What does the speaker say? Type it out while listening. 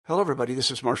Hello, everybody. This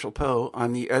is Marshall Poe.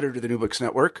 I'm the editor of the New Books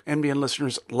Network. NBN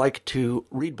listeners like to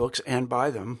read books and buy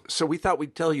them. So we thought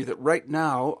we'd tell you that right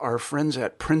now, our friends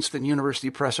at Princeton University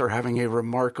Press are having a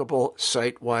remarkable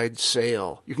site-wide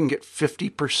sale. You can get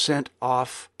 50%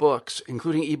 off books,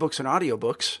 including ebooks and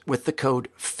audiobooks, with the code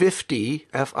 50,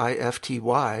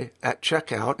 F-I-F-T-Y, at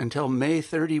checkout until May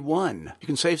 31. You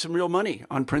can save some real money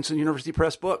on Princeton University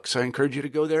Press books. I encourage you to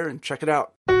go there and check it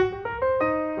out.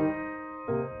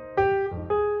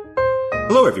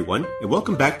 Hello, everyone, and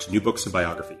welcome back to New Books and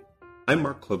Biography. I'm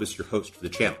Mark Clovis, your host for the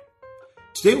channel.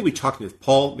 Today we'll be talking with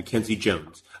Paul Mackenzie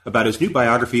Jones about his new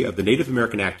biography of the Native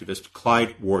American activist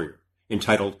Clyde Warrior,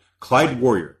 entitled Clyde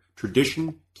Warrior,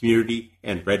 Tradition, Community,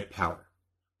 and Red Power.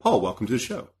 Paul, welcome to the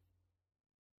show.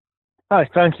 Hi,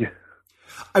 thank you.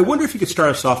 I wonder if you could start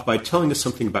us off by telling us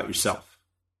something about yourself.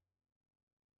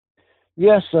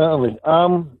 Yes, certainly.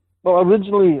 Well,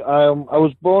 originally, I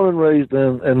was born and raised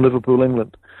in Liverpool,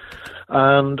 England.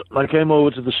 And I came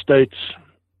over to the States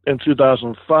in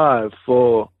 2005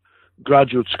 for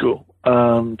graduate school.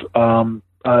 And I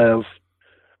have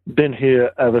been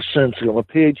here ever since. I got my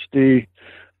PhD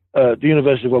at the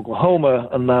University of Oklahoma,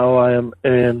 and now I am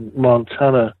in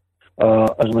Montana as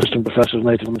an assistant professor of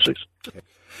Native linguistics. Okay.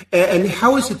 And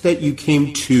how is it that you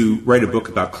came to write a book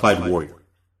about Clyde Warrior?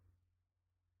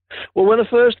 Well, when I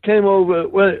first came over,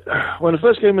 when I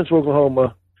first came into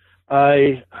Oklahoma,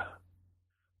 I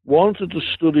wanted to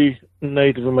study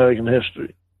Native American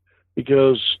history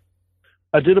because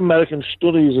I did American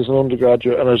studies as an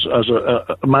undergraduate and as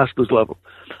a master's level.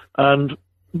 And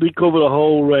we covered a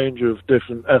whole range of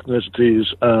different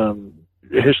ethnicities and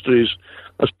histories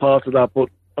as part of that, but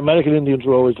American Indians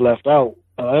were always left out.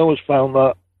 And I always found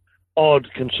that odd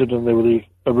considering they were the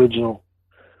original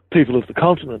people of the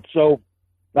continent. So,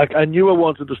 I knew I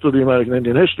wanted to study American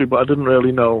Indian history, but I didn't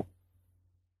really know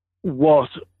what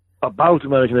about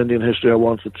American Indian history I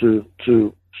wanted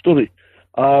to study.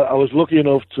 I was lucky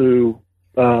enough to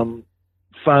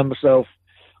find myself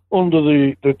under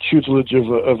the tutelage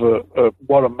of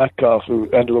Warren Metcalf, who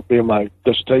ended up being my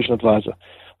dissertation advisor.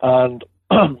 And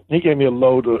he gave me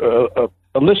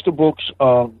a list of books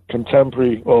on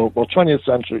contemporary or 20th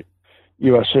century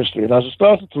U.S. history. And as I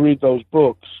started to read those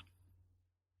books,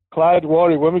 Clyde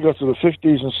Warrior, when we got to the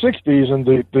 50s and 60s and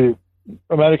the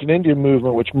American Indian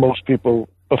movement, which most people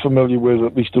are familiar with,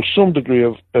 at least to some degree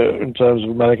of in terms of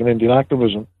American Indian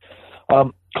activism,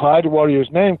 Clyde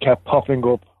Warrior's name kept popping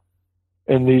up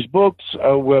in these books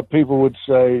where people would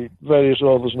say, various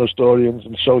authors and historians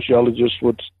and sociologists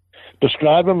would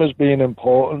describe him as being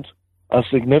important and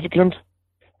significant,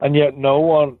 and yet no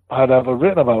one had ever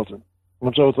written about him.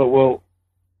 And so I thought, well,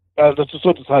 that's the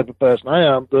sort of type of person I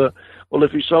am. Well,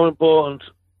 if he's so important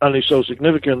and he's so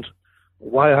significant,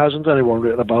 why hasn't anyone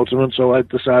written about him? And so I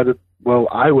decided, well,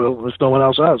 I will if no one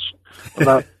else has.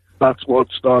 And that's what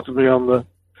started me on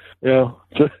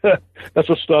that's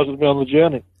what started me on the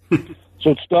journey.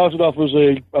 So it started off as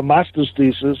a master's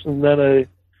thesis and then a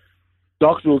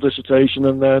doctoral dissertation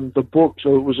and then the book.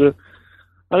 So it was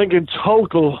I think in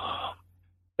total,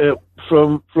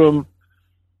 from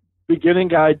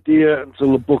beginning idea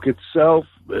until the book itself,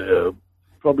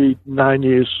 probably 9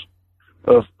 years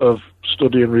of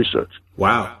study and research.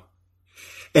 Wow.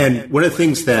 And one of the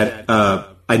things that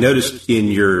I noticed in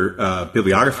your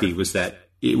bibliography was that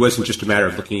it wasn't just a matter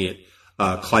of looking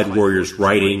at Clyde Warrior's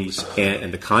writings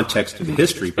and the context of the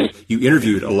history, but you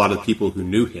interviewed a lot of people who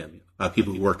knew him,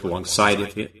 people who worked alongside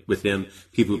with him,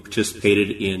 people who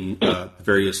participated in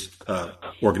various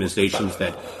organizations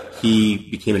that he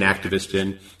became an activist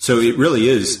in. So it really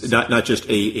is not just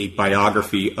a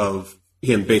biography of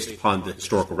him based upon the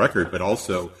historical record, but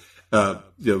also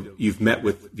you've met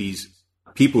with these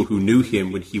people who knew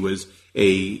him when he was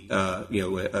a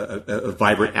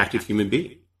vibrant, active human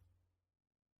being.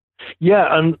 Yeah,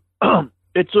 and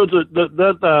it's sort of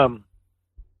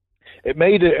it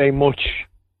made it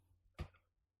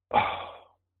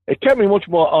it kept me much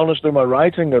more honest in my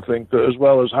writing. I think that as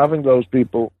well as having those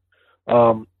people,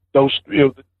 them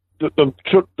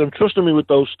trusting me with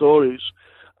those stories.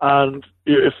 And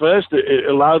at first, it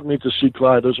allowed me to see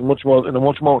Clyde as in a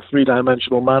much more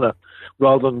three-dimensional manner,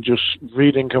 rather than just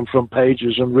reading him from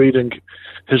pages and reading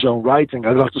his own writing.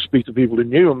 I got to speak to people who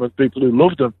knew him and people who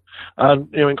loved him,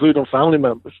 and including family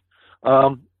members.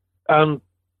 And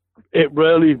it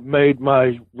really made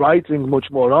my writing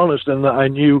much more honest, in that I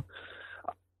knew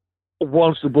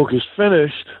once the book is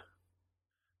finished,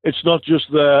 it's not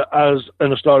just there as an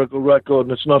historical record,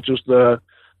 and it's not just there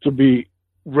to be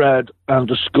read and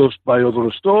discussed by other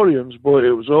historians, but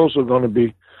it was also going to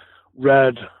be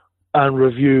read and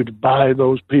reviewed by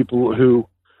those people who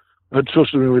had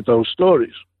trusted me with those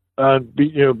stories. And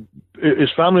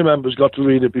his family members got to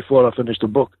read it before I finished the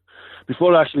book.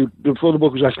 Before the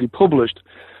book was actually published,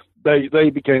 they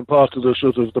became part of the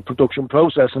sort of the production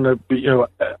process, and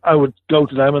I would go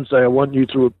to them and say, I want you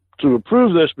to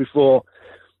approve this before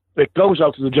it goes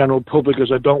out to the general public,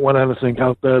 because I don't want anything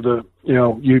out there that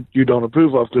you don't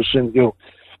approve of,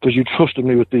 because you trusted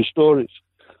me with these stories.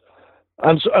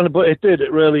 But it did.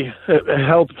 It really it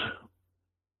helped.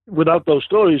 Without those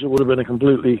stories, it would have been a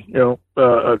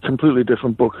completely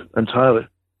different book entirely.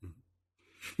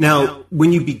 Now,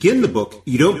 when you begin the book,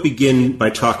 you don't begin by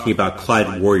talking about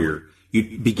Clyde Warrior.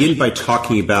 You begin by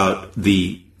talking about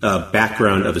the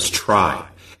background of his tribe.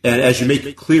 And as you make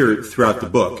it clear throughout the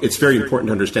book, it's very important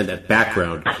to understand that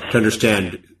background, to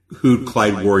understand who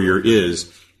Clyde Warrior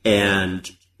is and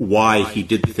why he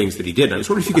did the things that he did. And I was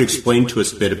wondering if you could explain to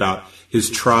us a bit about his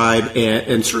tribe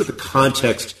and sort of the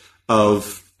context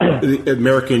of the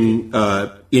American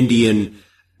Indian,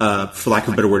 for lack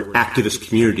of a better word, activist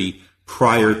community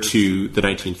prior to the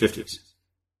 1950s.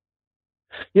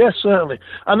 Yes, certainly.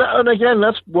 And again,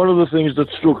 that's one of the things that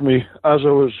struck me as I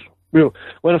was,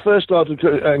 when I first started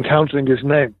encountering his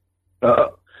name.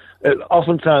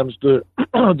 Oftentimes the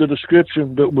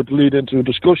description that would lead into a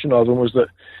discussion of him was that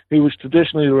he was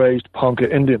traditionally raised Ponca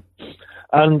Indian.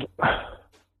 And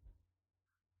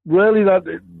really there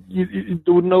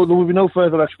would be no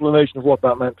further explanation of what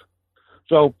that meant.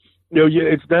 So,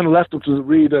 it's then left up to the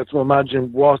reader to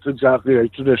imagine what exactly a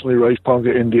traditionally raised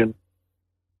Ponca Indian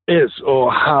is,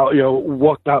 or how,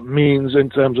 what that means in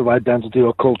terms of identity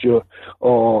or culture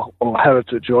or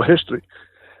heritage or history.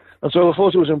 And so I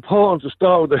thought it was important to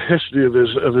start with the history of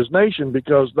his nation,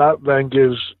 because that then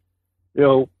gives,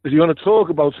 if you're going to talk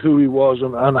about who he was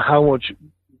and how much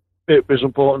it is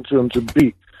important to him to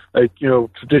be a,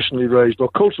 traditionally raised or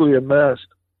culturally immersed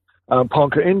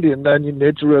Ponca Indian, then you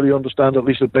need to really understand at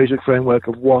least a basic framework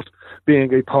of what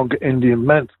being a Ponca Indian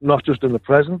meant, not just in the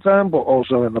present time, but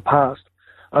also in the past.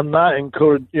 And that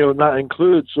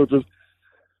includes sort of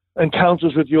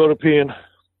encounters with European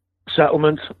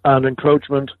settlement and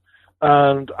encroachment,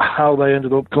 and how they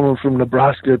ended up coming from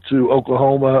Nebraska to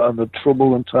Oklahoma, and the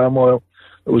trouble and turmoil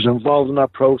that was involved in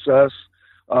that process.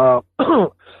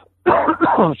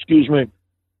 Excuse me.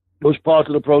 Was part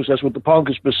of the process with the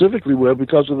Ponca specifically, where,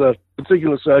 because of their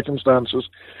particular circumstances,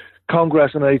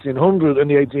 Congress in the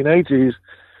 1880s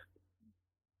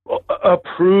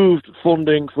approved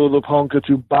funding for the Ponca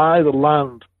to buy the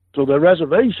land, so their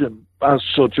reservation as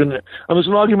such. And there's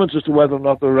an argument as to whether or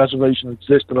not the reservation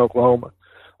exists in Oklahoma.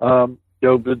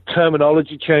 The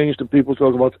terminology changed, and people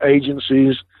talk about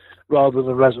agencies rather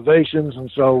than reservations. And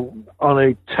so, on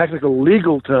a technical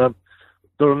legal term,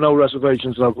 there are no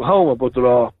reservations in Oklahoma, but there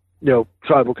are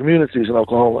tribal communities in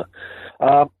Oklahoma.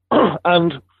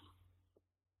 And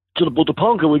to the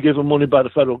Ponca were given money by the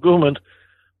federal government,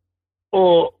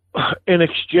 or in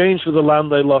exchange for the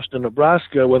land they lost in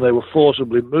Nebraska when they were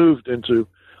forcibly moved into,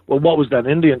 what was then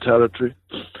Indian territory.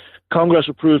 Congress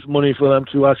approved money for them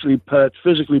to actually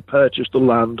physically purchase the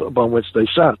land upon which they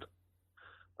sat.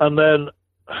 And then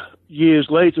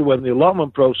years later, when the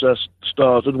allotment process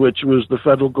started, which was the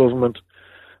federal government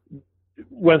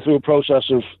went through a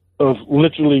process of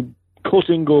literally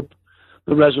cutting up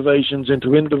the reservations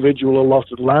into individual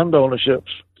allotted land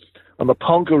ownerships. And the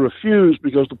Ponca refused,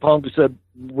 because the Ponca said,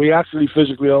 we actually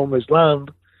physically own this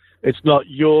land. It's not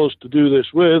yours to do this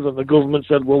with. And the government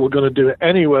said, well, we're going to do it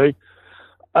anyway.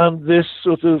 And this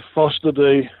sort of fostered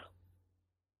a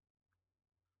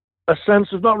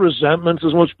sense of not resentment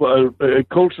as much, but a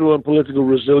cultural and political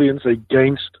resilience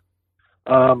against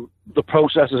the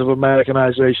processes of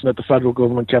Americanization that the federal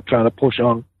government kept trying to push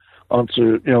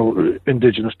onto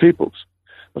indigenous peoples.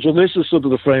 And so this is sort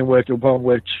of the framework upon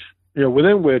which,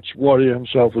 within which Warrior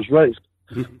himself was raised.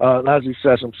 And as he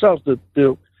says himself, that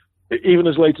even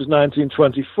as late as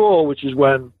 1924, which is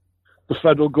when the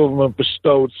federal government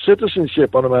bestowed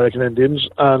citizenship on American Indians,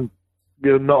 and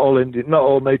not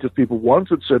all Native people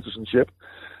wanted citizenship,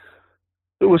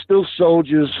 there were still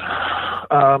soldiers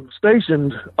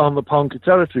stationed on the Ponca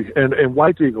territory in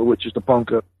White Eagle, which is the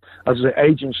Ponca as an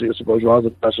agency, I suppose, rather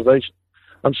than reservation.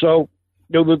 And so,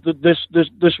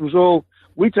 this was all.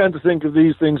 We tend to think of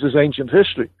these things as ancient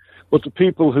history, but the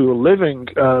people who are living,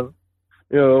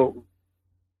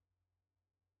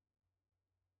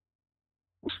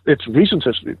 it's recent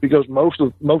history, because most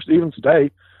even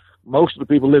today, most of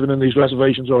the people living in these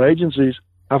reservations or agencies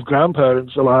have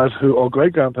grandparents alive or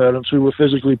great grandparents who were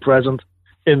physically present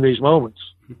in these moments.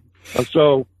 And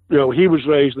so, he was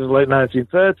raised in the late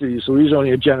 1930s, so he's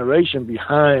only a generation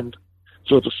behind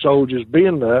sort of soldiers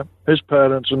being there. His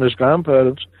parents and his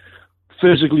grandparents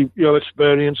physically,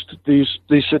 experienced these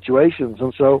situations.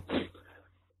 And so,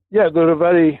 yeah, they're a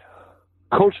very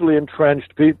culturally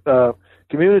entrenched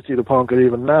community, the Ponca,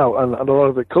 even now, and a lot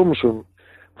of it comes from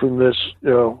this,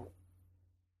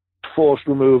 forced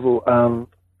removal and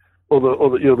other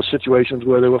the situations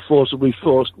where they were forcibly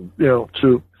forced,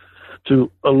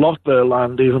 to allot their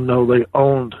land, even though they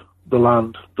owned the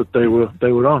land that they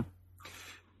were on.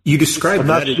 You described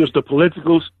that. That's just a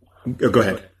political. Oh, go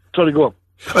ahead. Sorry, go on.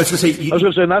 I was going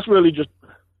to say, and that's really just.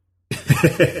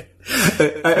 I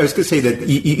was going to say that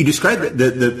you described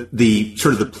the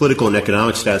sort of the political and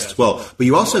economic status as well, but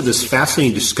you also have this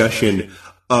fascinating discussion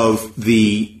of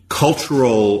the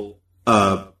cultural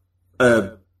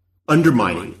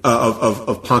undermining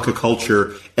of Ponca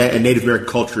culture and Native American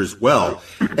culture as well.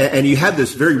 And you had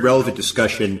this very relevant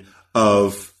discussion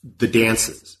of the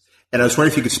dances. And I was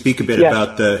wondering if you could speak a bit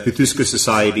about the Hutuska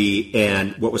Society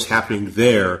and what was happening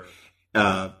there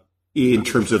in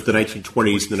terms of the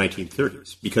 1920s and the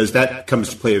 1930s, because that comes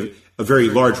to play a very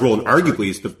large role and arguably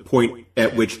is the point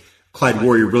at which Clyde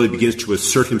Warrior really begins to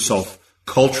assert himself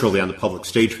culturally on the public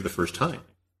stage for the first time.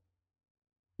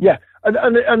 Yeah. And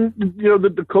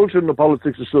the culture and the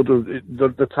politics are sort of,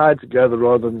 they're tied together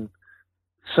rather than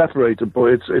separated, but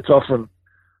it's often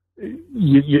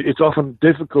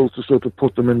difficult to sort of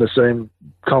put them in the same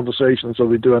conversation, so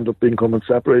they do end up becoming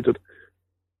separated.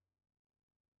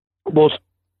 But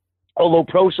although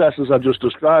processes I just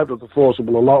described of the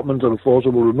forcible allotment and the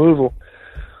forcible removal,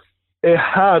 it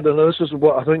had, and this is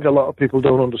what I think a lot of people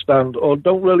don't understand, or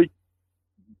don't really,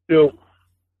 not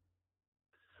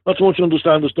so much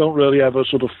understanders don't really ever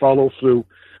sort of follow through.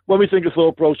 When we think of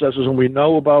thought processes, and we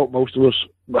know about, most of us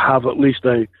have at least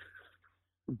a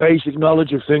basic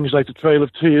knowledge of things like the Trail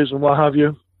of Tears and what have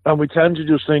you, and we tend to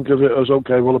just think of it as,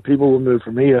 okay, well, the people will move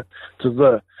from here to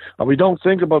there, and we don't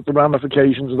think about the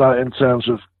ramifications of that in terms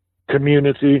of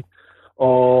community,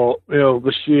 or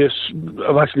the sheer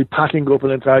of actually packing up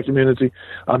an entire community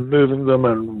and moving them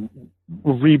and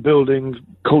rebuilding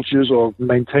cultures or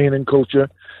maintaining culture.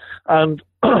 And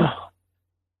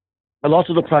a lot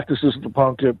of the practices that the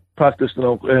Ponca practiced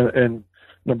in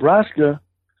Nebraska,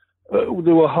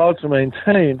 they were hard to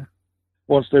maintain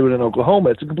once they were in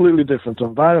Oklahoma. It's a completely different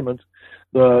environment.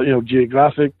 The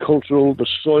geographic, cultural, the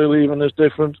soil even is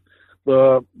different.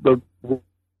 The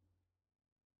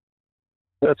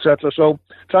etc. So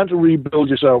trying to rebuild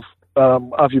yourself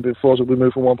after you've been forcibly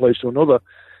moved from one place to another,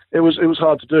 it was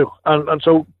hard to do. And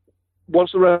so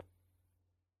once the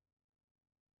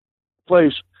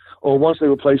place, or once they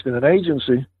were placed in an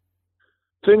agency,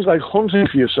 things like hunting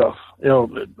for yourself,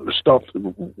 stopped,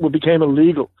 became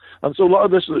illegal. And so a lot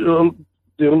of this,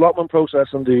 the allotment process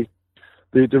and the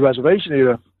reservation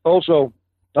era also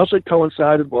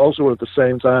coincided, but also at the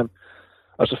same time,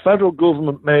 as the federal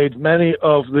government made many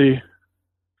of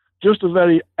just the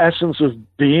very essence of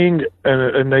being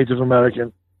a Native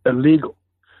American illegal.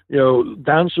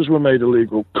 Dances were made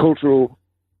illegal, cultural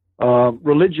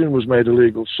religion was made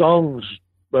illegal, songs,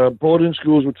 boarding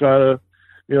schools were trying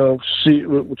to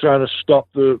stop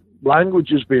the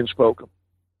languages being spoken.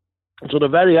 And so the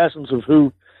very essence of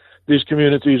who these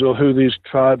communities or who these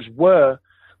tribes were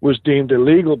was deemed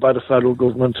illegal by the federal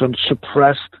government and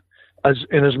suppressed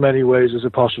in as many ways as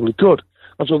it possibly could.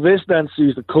 And so this then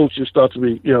sees the culture start to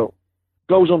be,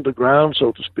 goes underground,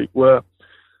 so to speak, where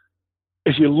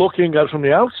if you're looking at it from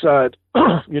the outside,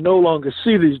 you no longer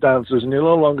see these dances and you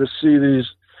no longer see these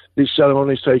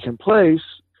ceremonies taking place,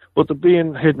 but they're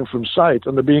being hidden from sight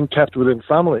and they're being kept within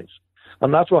families.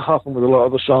 And that's what happened with a lot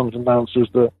of the songs and dances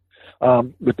with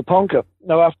the Ponca.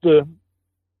 Now, after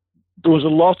there was a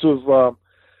lot of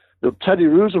Teddy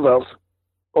Roosevelt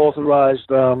authorized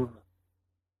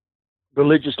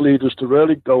religious leaders to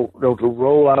really to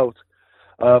roll out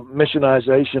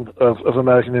missionization of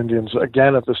American Indians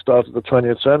again at the start of the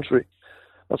 20th century.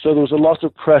 And so there was a lot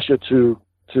of pressure to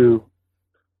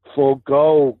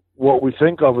forego what we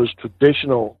think of as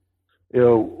traditional,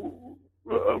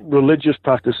 religious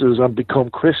practices and become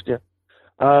Christian.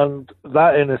 And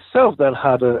that in itself then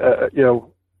had a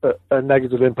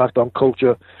negative impact on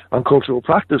culture and cultural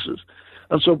practices.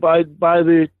 And so by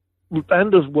the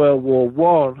end of World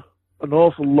War I, an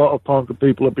awful lot of Ponca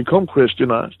people had become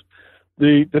Christianized.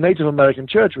 The Native American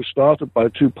Church was started by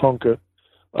two Ponca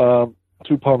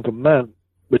men,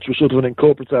 which was sort of an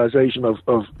incorporatization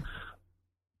of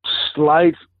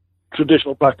slight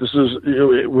traditional practices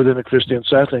within a Christian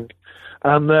setting.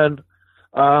 And then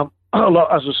a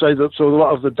lot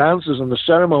of the dances and the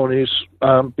ceremonies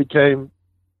became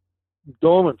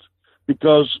dormant,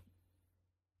 because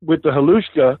with the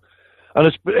Halushka, and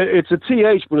it's a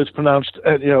TH, but it's pronounced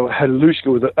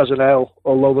Halushka as an L,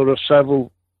 although there are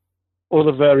several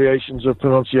other variations of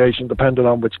pronunciation depending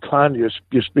on which clan you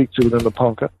speak to within the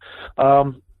Ponca.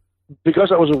 Because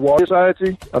that was a warrior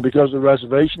society, and because the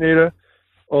reservation era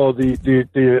or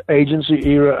the agency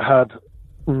era had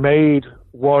made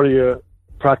warrior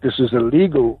practices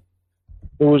illegal,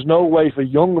 there was no way for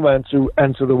young men to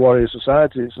enter the warrior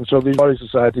societies, and so these warrior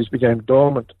societies became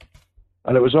dormant.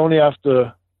 And it was only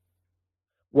after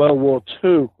World War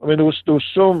II, I mean, there was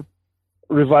some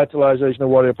revitalization of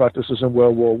warrior practices in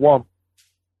World War I,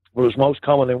 but it was most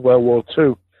common in World War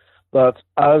II, that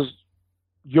as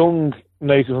young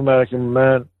Native American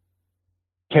men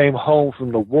came home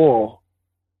from the war,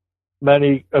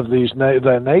 many of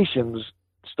their nations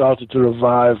started to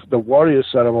revive the warrior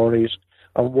ceremonies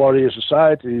and warrior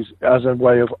societies as a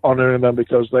way of honoring them,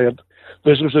 because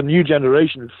this was a new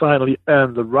generation who finally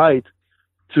earned the right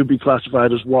to be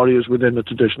classified as warriors within the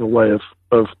traditional way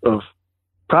of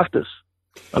practice.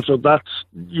 And so this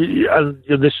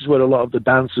is where a lot of the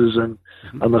dances and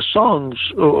the songs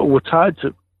were tied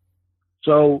to.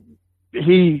 So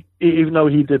he, even though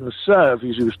he didn't serve,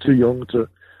 he was too young to,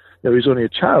 he was only a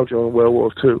child during World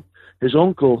War II. His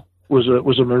uncle was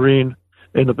a Marine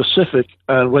in the Pacific,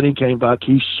 and when he came back,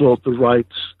 he sought the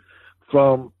rights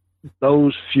from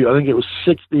those few, I think it was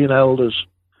 16 elders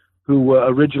who were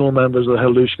original members of the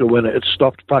Helushka when it had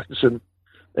stopped practicing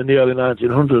in the early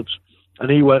 1900s. And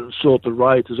he went and sought the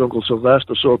right, his uncle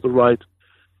Sylvester sought the right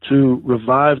to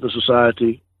revive the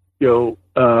society, in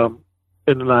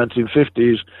the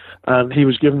 1950s, and he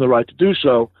was given the right to do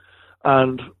so.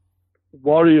 And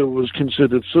Warrior was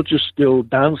considered such a skilled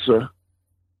dancer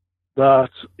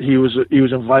that he was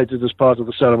invited as part of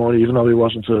the ceremony, even though he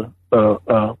wasn't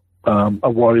a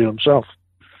warrior himself.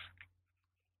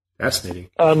 Fascinating.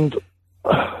 And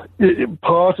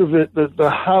part of it,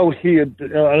 how he had,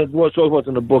 and what's talked about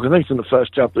in the book, I think it's in the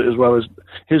first chapter as well, is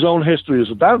his own history as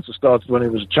a dancer started when he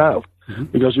was a child,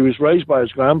 because he was raised by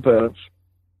his grandparents,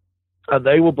 and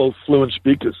they were both fluent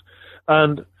speakers.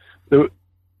 And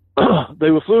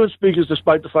they were fluent speakers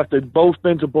despite the fact they'd both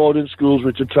been to boarding schools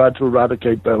which had tried to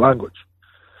eradicate their language.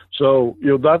 So,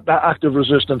 that act of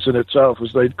resistance in itself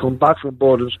was they'd come back from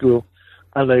boarding school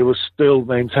and they would still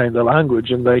maintain their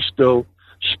language, and they still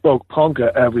spoke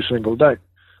Ponca every single day.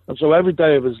 And so every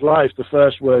day of his life, the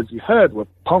first words he heard were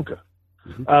Ponca.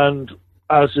 And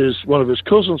as one of his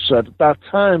cousins said, at that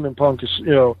time in Ponca,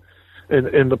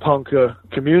 in the Ponca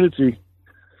community,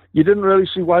 you didn't really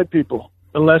see white people,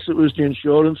 unless it was the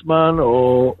insurance man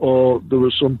or there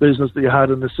was some business that you had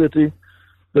in the city.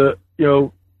 That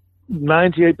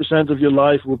 98% of your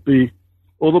life would be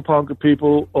other Ponca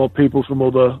people or people from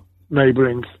other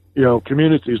neighboring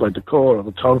communities like the Core or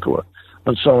the Tonkawa,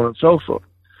 and so on and so forth.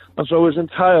 And so his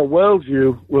entire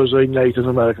worldview was a Native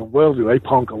American worldview, a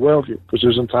Ponca worldview, because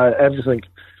everything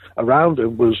around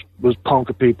him was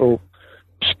Ponca people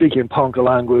speaking Ponca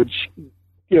language,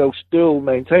 still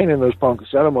maintaining those Ponca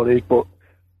ceremonies, but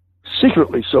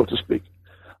secretly, so to speak.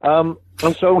 And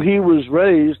so he was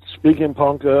raised speaking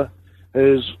Ponca.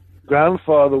 His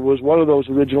grandfather was one of those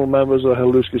original members of the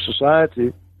Helushka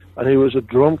Society, and he was a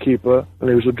drum keeper and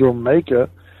he was a drum maker.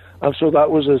 And so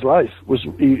that was his life.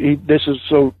 This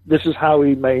is how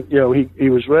he made. He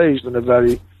was raised in a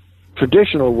very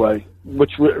traditional way,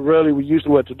 which really we use the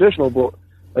word traditional, but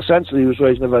essentially he was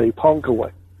raised in a very Ponca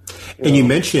way. And you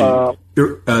mentioned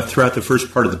throughout the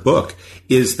first part of the book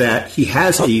is that he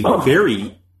has a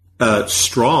very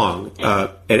strong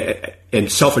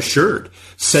and self-assured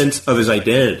sense of his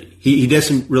identity. He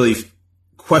doesn't really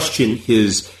question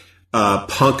his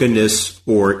Ponca-ness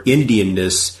or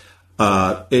Indianness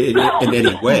in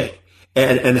any way,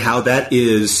 and how that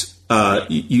is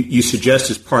you suggest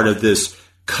as part of this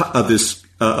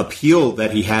appeal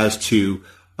that he has to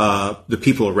the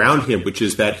people around him, which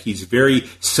is that he's very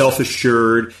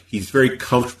self-assured, he's very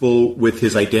comfortable with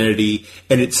his identity,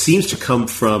 and it seems to come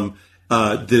from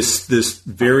this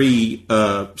very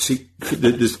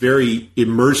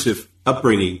immersive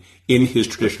upbringing in his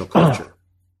traditional culture.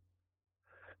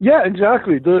 Yeah,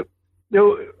 exactly.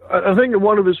 I think in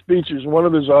one of his speeches, in one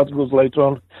of his articles later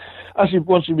on, actually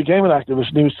once he became an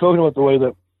activist, he was talking about the way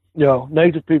that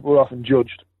Native people were often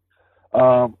judged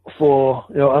for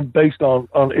and based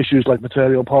on issues like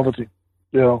material poverty,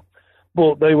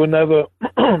 but they were never.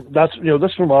 That's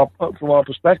from our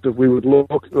perspective. We would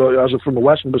look from a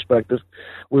Western perspective,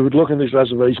 we would look in these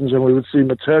reservations and we would see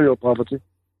material poverty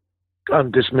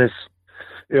and dismiss.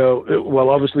 Well,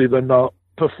 obviously they're not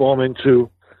performing to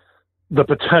the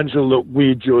potential that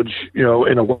we judge,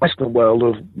 in a Western world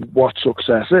of what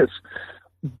success is.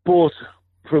 But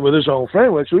from his own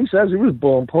framework, so he says he was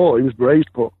born poor, he was raised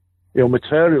poor,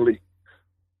 materially.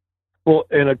 But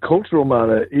in a cultural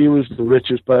manner, he was the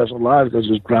richest person alive because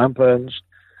his grandparents,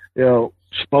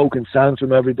 spoke and sang to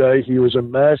him every day. He was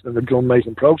immersed in the drum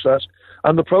making process,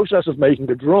 and the process of making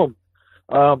a drum.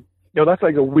 That's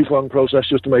like a week-long process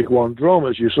just to make one drum.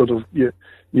 As you sort of you're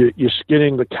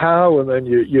skinning the cow, and then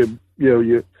you're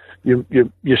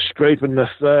scraping the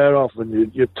fur off,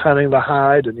 and you're tanning the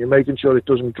hide, and you're making sure it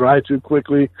doesn't dry too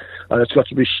quickly, and it's got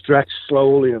to be stretched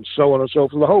slowly, and so on and so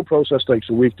forth. The whole process takes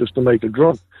a week just to make a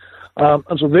drum.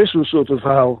 And so this was sort of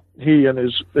how he and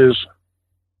his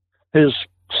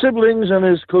siblings and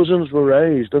his cousins were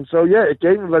raised. And so, it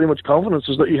gave him very much confidence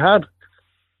that he had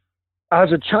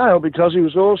as a child, because he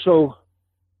was also,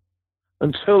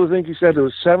 until I think he said it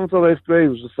was 7th or 8th grade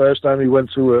was the first time he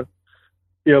went to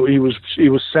he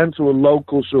was sent to a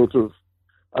local sort of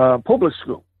public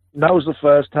school. And that was the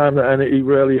first time that he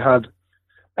really had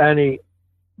any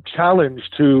challenge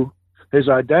to his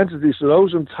identity. So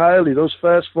those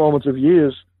first formative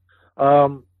years,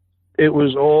 it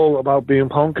was all about being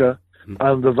punker,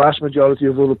 and the vast majority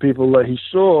of other people that he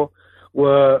saw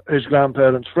were his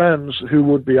grandparents' friends, who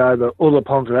would be either other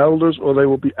punker elders, or they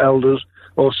would be elders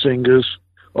or singers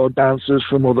or dancers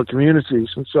from other communities.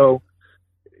 And so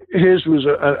his was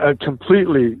a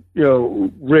completely,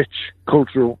 rich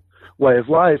cultural way of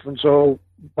life. And so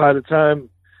by the time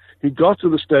he got to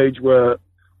the stage where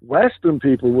Western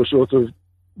people were sort of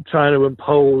trying to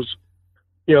impose,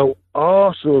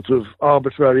 our sort of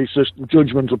arbitrary system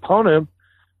judgment upon him,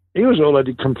 he was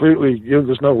already completely,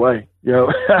 there's no way, you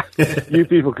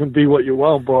people can be what you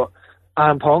want, but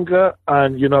I'm punker,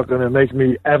 and you're not going to make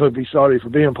me ever be sorry for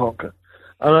being punker.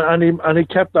 And he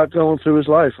kept that going through his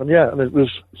life. And it was,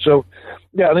 so,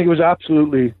 I think it was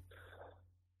absolutely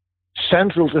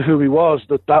central to who he was,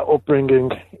 that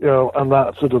upbringing, and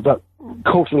that sort of, that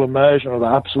cultural immersion, or the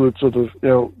absolute sort of,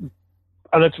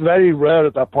 and it's very rare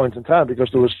at that point in time, because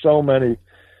there were so many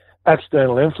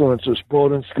external influences,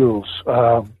 boarding schools,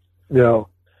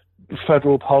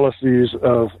 federal policies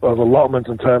of allotment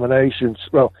and terminations.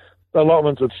 Well, the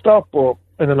allotment had stopped, but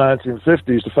in the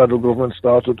 1950s, the federal government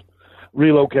started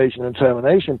relocation and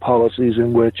termination policies,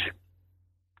 in which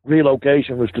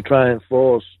relocation was to try and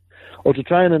force, or to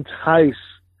try and entice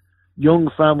young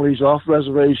families off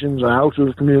reservations, out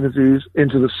of communities,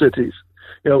 into the cities.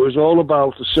 It was all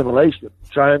about assimilation,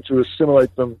 trying to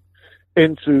assimilate them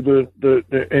into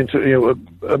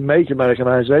make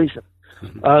Americanization.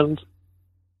 And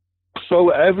so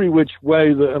every which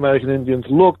way the American Indians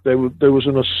looked, there was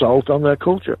an assault on their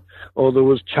culture, or there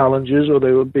was challenges, or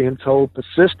they were being told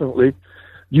persistently,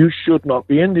 you should not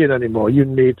be Indian anymore. You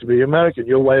need to be American.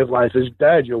 Your way of life is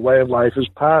dead. Your way of life is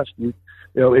past.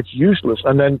 It's useless.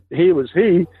 And then he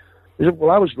said,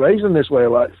 well, I was raised in this way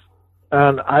of life,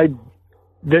 and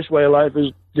this way of life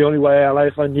is the only way of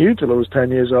life I knew till I was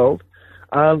 10 years old,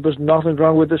 and there's nothing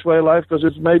wrong with this way of life, because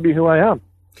it's made me who I am.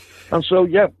 And so,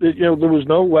 there was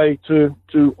no way to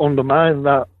undermine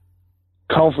that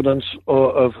confidence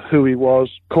of who he was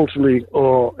culturally,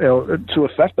 or to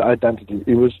affect that identity.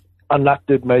 And that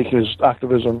did make his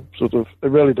activism sort of, it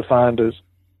really defined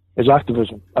his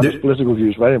activism and his political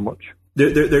views very much.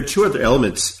 There are two other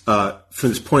elements from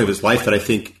this point of his life that I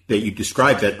think that you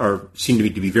described that seem to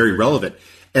me to be very relevant.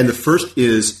 And the first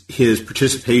is his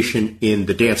participation in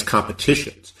the dance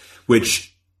competitions, which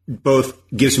both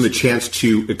gives him a chance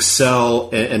to excel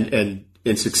and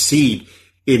succeed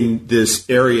in this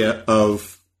area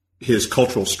of his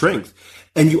cultural strength.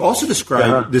 And you also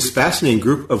describe this fascinating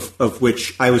group of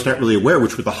which I was not really aware,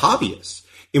 which were the hobbyists,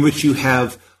 in which you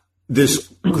have this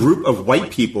group of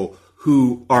white people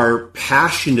who are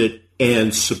passionate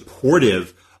and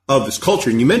supportive of this culture.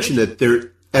 And you mentioned that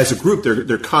as a group,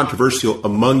 they're controversial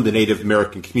among the Native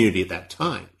American community at that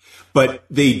time, but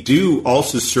they do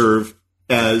also serve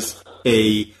as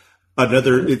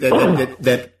another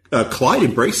that Clyde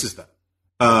embraces them.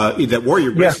 That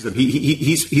Warrior embraces them.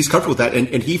 He's comfortable with that,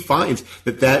 and he finds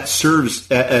that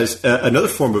serves as another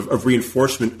form of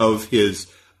reinforcement of his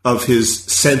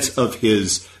sense of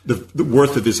the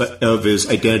worth of his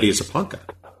identity as a punker.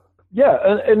 Yeah,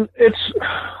 and it's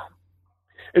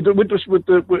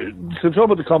to talk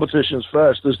about the competitions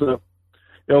first, is that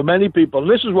many people,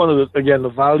 and this is one of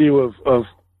the value of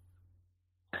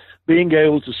being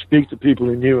able to speak to people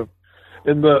who knew him,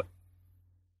 in that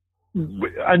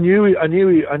I knew he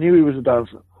was a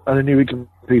dancer, and I knew he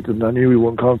competed, and I knew he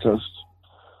won contests.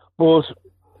 But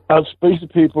I'd speak to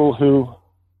people who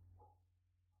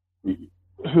he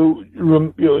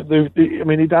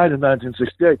died in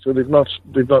 1968, so they've not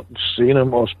seen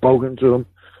him or spoken to him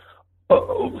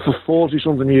for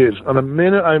 40-something years. And the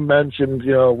minute I mentioned,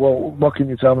 well, what can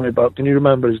you tell me about? Can you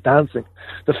remember his dancing?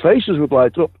 The faces would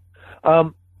light up.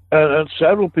 and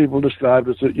several people described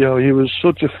it that, he was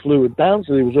such a fluid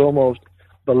dancer, he was almost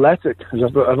balletic. I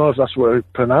don't know if that's the way to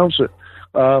pronounce it.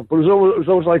 But it was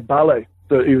always like ballet,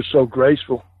 that he was so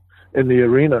graceful in the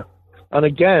arena. And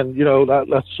again,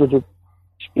 that sort of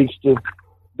speaks to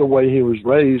the way he was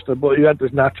raised, but he had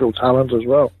this natural talent as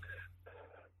well.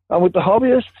 And with the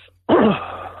hobbyists,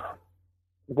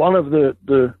 one of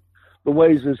the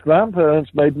ways his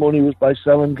grandparents made money was by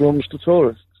selling drums to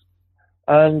tourists.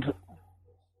 And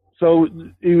so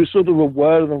he was sort of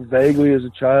aware of them vaguely as a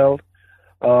child.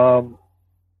 There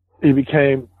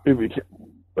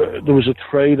was a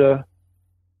trader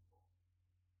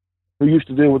who used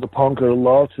to deal with the punker a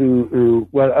lot, who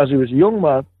as he was a young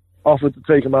man, offered to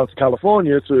take him out to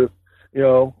California to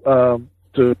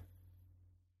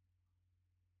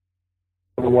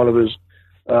one of his,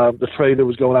 the trader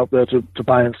was going out there to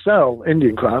buy and sell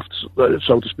Indian crafts,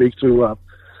 so to speak, to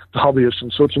the hobbyists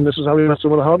and such, and this is how he met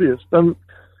some of the hobbyists. And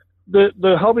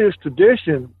the hobbyist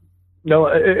tradition,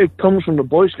 it comes from the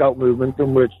Boy Scout movement,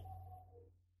 in which,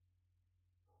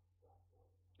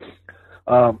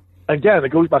 again, it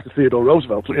goes back to Theodore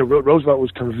Roosevelt. Roosevelt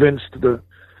was convinced that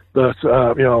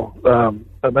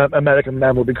American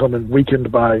men were becoming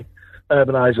weakened by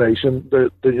urbanization.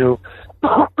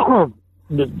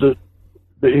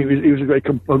 He was a great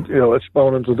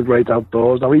exponent of the great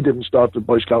outdoors. Now, he didn't start the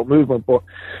Boy Scout movement, but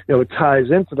it ties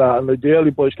into that. And the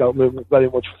early Boy Scout movement very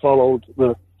much followed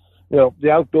the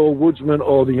outdoor woodsman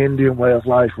or the Indian way of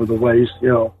life were the ways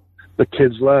the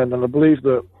kids learned. And I believe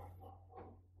that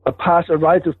a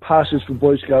rite of passage for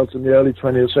Boy Scouts in the early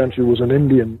 20th century was an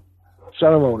Indian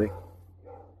ceremony.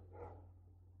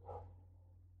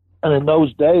 And in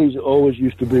those days, it always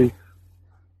used to be,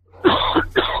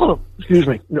 excuse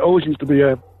me, it always used to be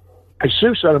a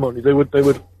Sioux ceremony. They would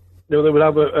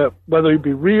have whether it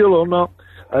be real or not,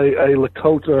 a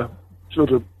Lakota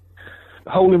sort of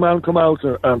holy man come out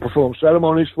and perform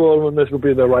ceremonies for them, and this would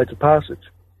be their rite of passage.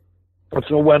 And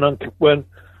so when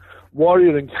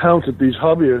Warrior encountered these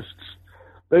hobbyists,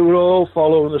 they were all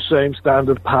following the same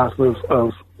standard path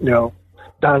of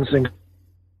dancing,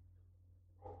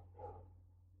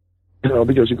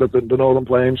 because you've got the Northern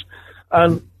Plains.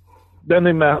 And then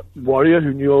they met Warrior,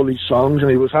 who knew all these songs, and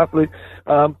he was happily.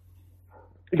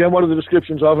 Again, one of the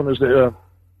descriptions of him is that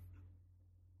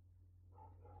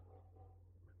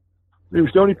he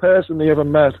was the only person they ever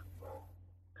met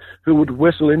who would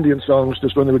whistle Indian songs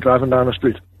just when they were driving down the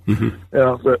street. Mm-hmm.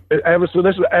 So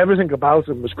everything about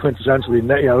him was quintessentially,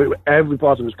 every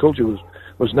part of his culture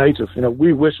was native.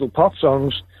 We whistle pop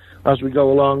songs as we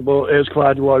go along, but here's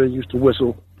Clyde Warrior used to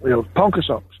whistle, polka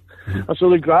songs. Mm-hmm. And so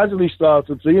they gradually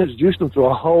started to introduce them to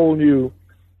a whole new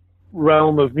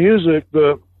realm of music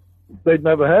that they'd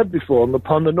never heard before. And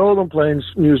the Northern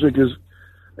Plains music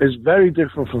is very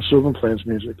different from Southern Plains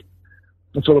music.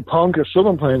 And so the Ponca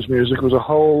Southern Plains music was a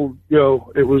whole,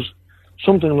 it was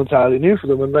something entirely new for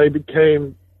them, and they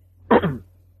became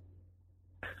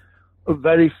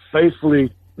very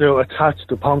faithfully, attached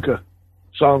to Ponca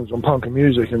songs and Ponca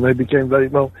music, and they became very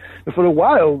well. And for a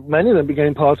while, many of them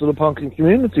became part of the Ponca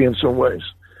community in some ways.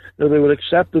 They were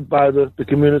accepted by the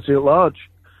community at large,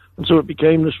 and so it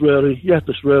became this really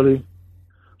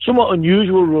somewhat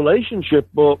unusual relationship,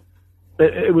 but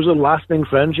it was a lasting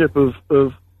friendship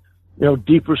of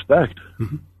deep respect.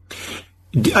 Mm-hmm.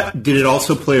 Did it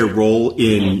also play a role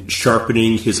in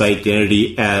sharpening his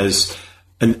identity as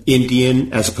an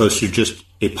Indian as opposed to just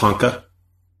a Ponca?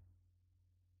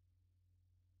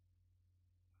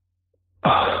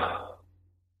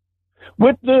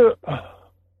 The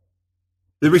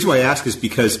reason why I ask is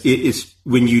because it's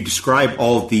when you describe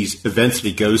all of these events that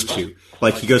he goes to,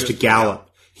 like he goes to Gallup,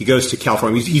 he goes to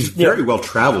California. He's very well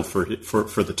traveled for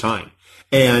the time,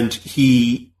 and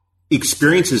he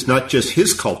experiences not just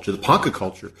his culture, the Ponca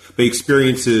culture, but he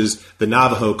experiences the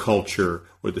Navajo culture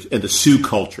and the Sioux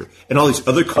culture and all these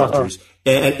other cultures.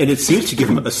 Uh-huh. And it seems to give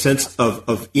him a sense of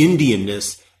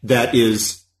Indianness that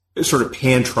is sort of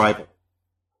pan-tribal.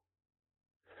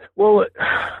 Well,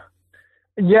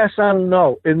 yes and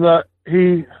no, in that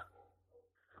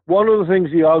one of the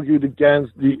things he argued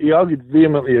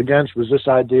vehemently against was this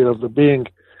idea of there being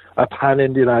a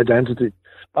pan-Indian identity.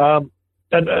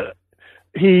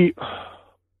 He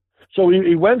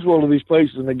went to all of these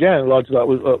places, and again, a lot of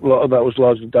that was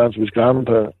largely down to his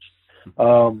grandparents.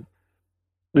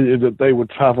 That they would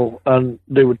travel, and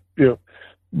they would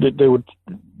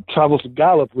travel to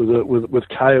Gallup with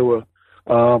Kiowa,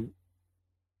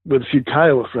 with a few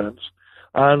Kiowa friends,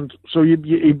 and so he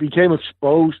became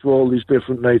exposed to all these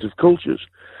different native cultures,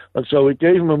 and so it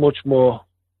gave him a much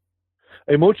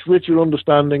richer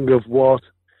understanding of what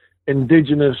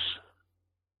indigenous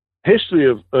history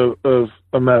of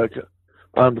America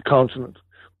and the continent,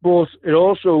 but it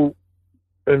also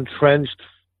entrenched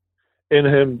in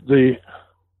him the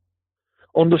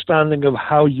understanding of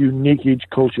how unique each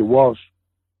culture was.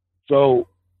 So,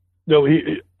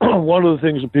 one of the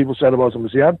things that people said about him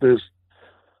is he had this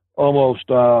almost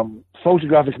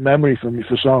photographic memory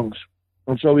for songs,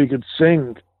 and so he could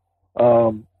sing.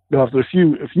 After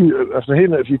hearing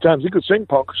it a few times, he could sing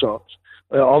Ponca songs,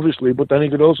 obviously, but then he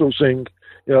could also sing,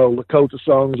 Lakota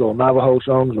songs or Navajo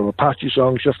songs or Apache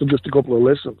songs after just a couple of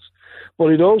listens. But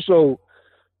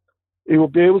he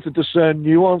would be able to discern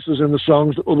nuances in the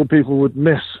songs that other people would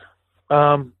miss.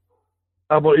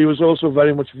 But he was also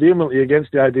very much vehemently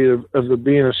against the idea of there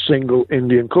being a single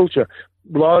Indian culture,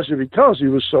 largely because he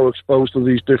was so exposed to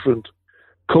these different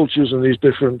cultures and these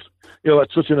different,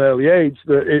 at such an early age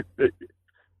that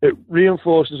it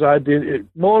reinforces identity.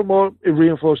 More and more, it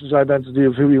reinforces identity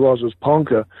of who he was as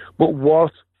Ponca, but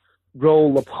what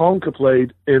role the Ponca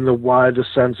played in the wider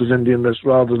sense of Indianness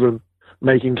rather than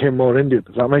making him more Indian.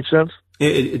 Does that make sense?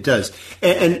 It does.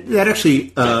 And that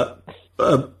actually,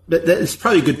 that's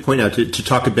probably a good point now to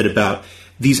talk a bit about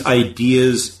these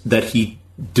ideas that he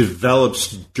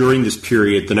develops during this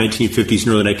period, the 1950s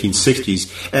and early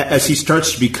 1960s, as he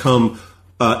starts to become,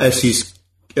 as he's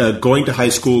going to high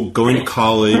school, going to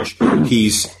college,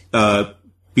 he's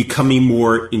becoming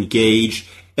more engaged.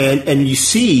 And you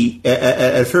see,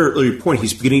 at a very early point,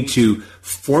 he's beginning to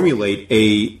formulate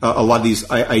a lot of these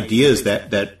ideas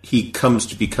that he comes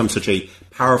to become such a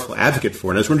powerful advocate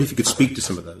for. And I was wondering if you could speak to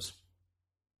some of those.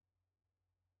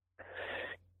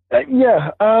 And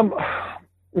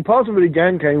part of it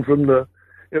again came from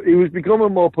he was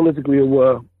becoming more politically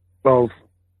aware of.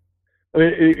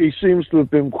 He seems to have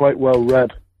been quite well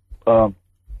read. But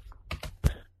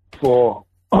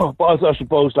I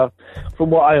suppose that, from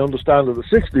what I understand of the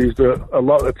 60s, that a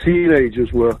lot of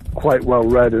teenagers were quite well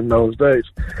read in those days.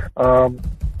 And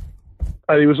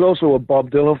he was also a Bob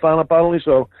Dylan fan, apparently,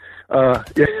 so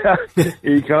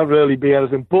you can't really be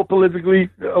anything but politically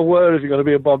aware if you're going to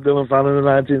be a Bob Dylan fan in the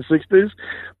 1960s.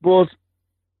 But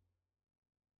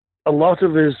a lot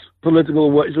of his political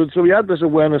awareness, so he had this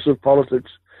awareness of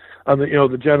politics and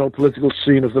the general political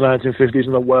scene of the 1950s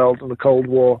in the world and the Cold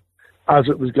War as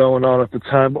it was going on at the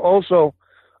time, but also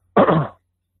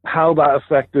how that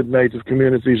affected Native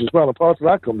communities as well. And part of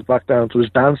that comes back down to his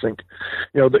dancing.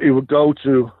 That he would go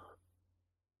to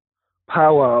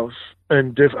powwows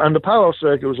and the powwow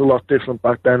circuit was a lot different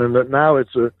back then, and that now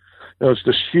it's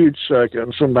this huge circuit,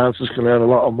 and some dancers can earn a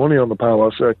lot of money on the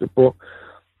powwow circuit. But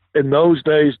in those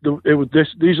days,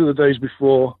 these are the days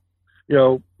before,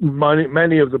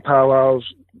 many of the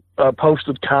powwows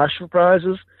posted cash for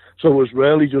prizes. So it was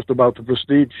rarely just about the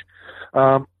prestige.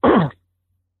 And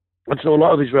so a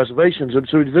lot of these reservations, and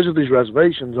so we'd visit these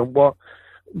reservations, and what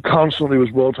constantly was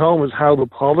brought home is how the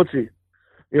poverty,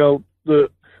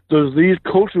 there's these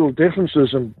cultural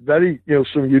differences and very,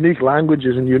 some unique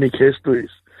languages and unique histories,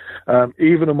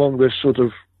 even among this sort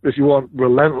of, if you want,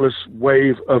 relentless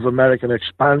wave of American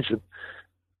expansion.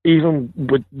 Even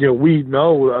with, we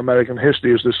know that American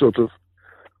history is this sort of,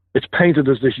 it's painted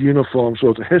as this uniform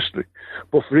sort of history.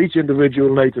 But for each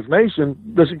individual Native nation,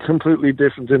 there's a completely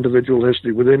different individual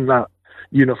history within that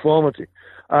uniformity.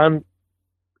 And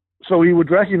so he would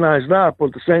recognize that, but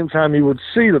at the same time, he would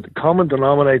see that the common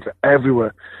denominator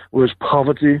everywhere was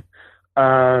poverty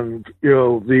and,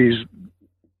 these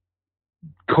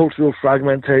cultural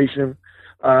fragmentation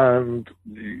and,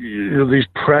 these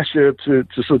pressure to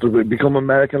sort of become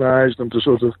Americanized and to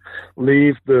sort of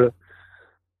leave the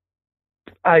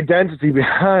identity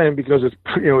behind because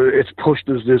it's pushed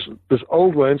as this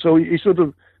old way. And so he's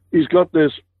got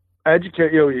this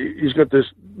he's got this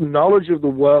knowledge of the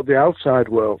world, the outside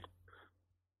world,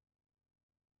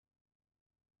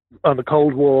 and the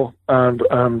Cold War and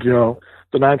the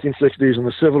 1960s and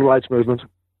the civil rights movement.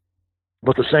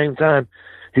 But at the same time,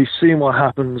 he's seen what's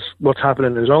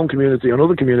happening in his own community and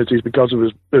other communities because of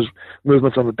his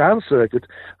movements on the dance circuit,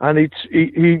 and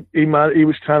he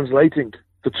was translating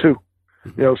the two.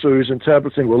 So he was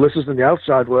interpreting, well, this is in the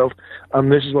outside world,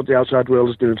 and this is what the outside world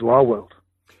is doing to our world.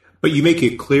 But you make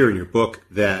it clear in your book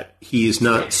that he is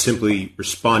not simply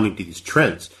responding to these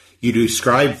trends. You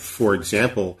describe, for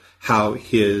example, how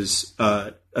his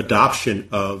adoption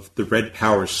of the Red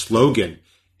Power slogan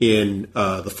in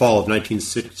the fall of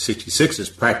 1966 is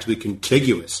practically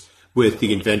contiguous with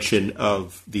the invention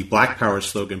of the Black Power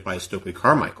slogan by Stokely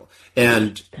Carmichael.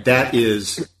 And that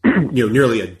is,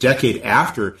 nearly a decade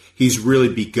after he's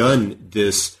really begun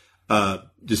this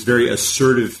very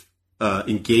assertive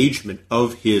engagement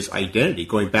of his identity,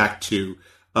 going back to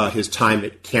his time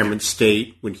at Cameron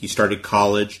State when he started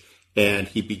college, and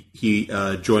he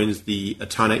joins the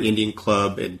Atana Indian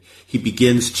Club, and he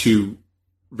begins to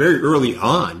very early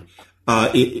on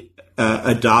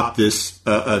adopt this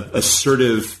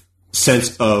assertive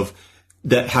sense of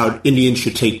that how Indians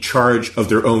should take charge of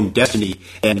their own destiny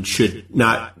and should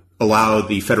not allow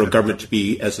the federal government to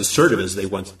be as assertive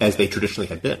as they traditionally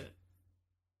had been.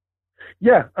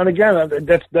 Yeah, and again,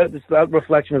 that's that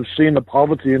reflection of seeing the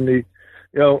poverty in the,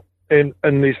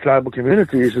 in these tribal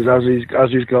communities as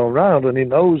he's going around, and he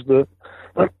knows that,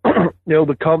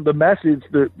 the message,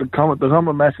 the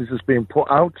common message that's being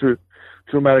put out to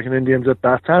American Indians at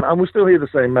that time, and we still hear the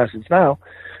same message now,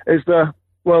 is that,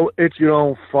 well, it's your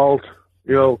own fault.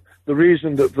 The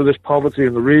reason for this poverty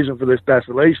and the reason for this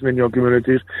desolation in your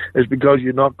communities is because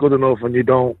you're not good enough and you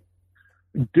don't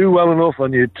do well enough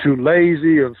and you're too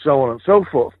lazy and so on and so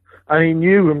forth. And he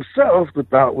knew himself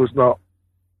that was not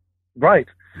right.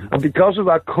 And because of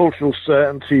that cultural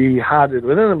certainty he had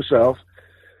within himself,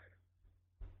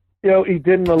 he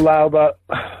didn't allow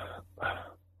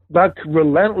that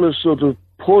relentless sort of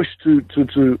push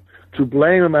to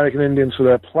blame American Indians for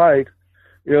their plight.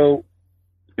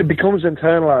 It becomes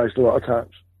internalized a lot of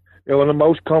times. In the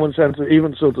most common sense,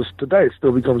 even so today, it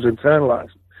still becomes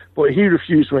internalized. But he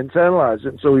refused to internalize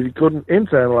it, so if he couldn't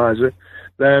internalize it,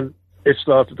 then it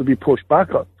started to be pushed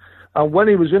back on. And when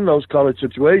he was in those college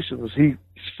situations, he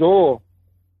saw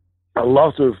a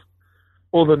lot of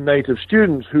other Native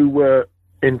students who were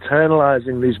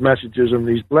internalizing these messages and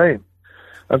these blame.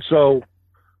 And so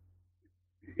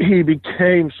he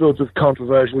became sort of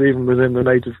controversial even within the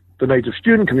Native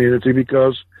student community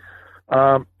because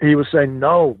he was saying,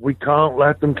 no, we can't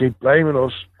let them keep blaming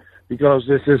us because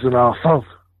this isn't our fault.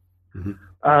 Mm-hmm.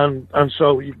 And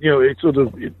so, it sort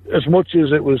of, as much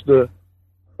as it was the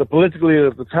political leader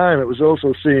at the time, it was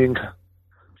also seeing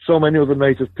so many other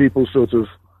Native people sort of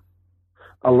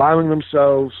allowing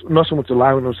themselves, not so much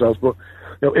allowing themselves, but,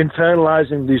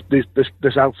 internalizing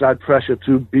this outside pressure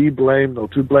to be blamed or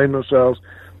to blame themselves.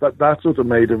 That sort of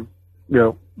made him,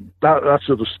 that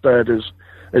sort of stirred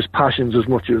his passions as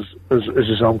much as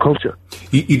his own culture.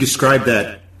 You described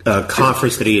that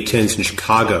conference that he attends in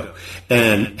Chicago,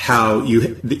 and how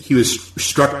he was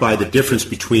struck by the difference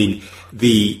between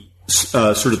the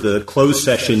sort of the closed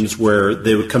sessions where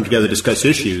they would come together to discuss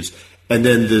issues, and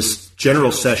then this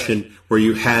general session where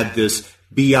you had this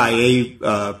BIA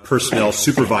personnel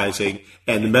supervising,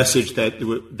 and the message that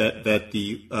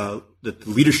the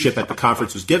leadership at the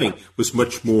conference was giving was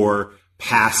much more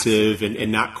passive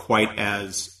and not quite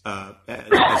as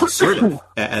assertive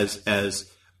as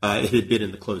it had been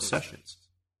in the closed sessions.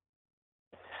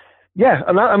 Yeah,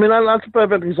 and that's a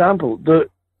perfect example.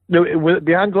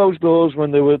 Behind closed doors,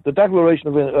 when there were the Declaration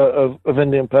of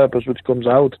Indian Purpose, which comes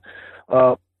out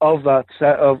of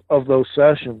those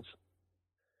sessions,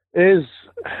 is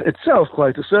itself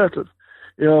quite assertive.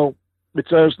 It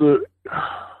says that,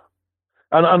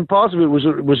 and part of it was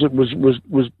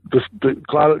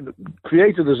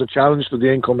created as a challenge to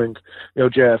the incoming,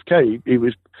 JFK.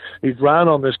 He ran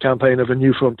on this campaign of a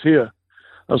new frontier,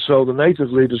 and so the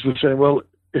Native leaders were saying, well,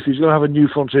 if he's going to have a new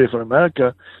frontier for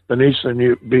America, there needs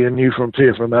to be a new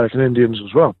frontier for American Indians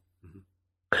as well.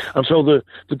 And so the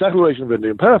Declaration of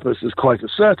Indian Purpose is quite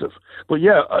assertive. But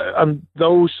yeah, and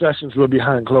those sessions were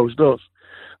behind closed doors.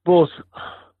 But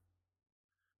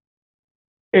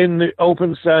in the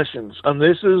open sessions, and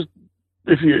this is,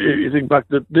 if you think back,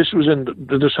 that this was in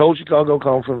this whole Chicago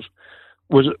conference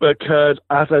occurred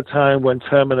at a time when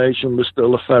termination was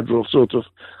still a federal sort of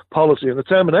policy. And the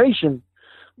termination,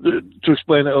 to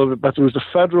explain it a little bit better, was the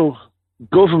federal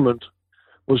government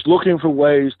was looking for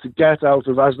ways to get out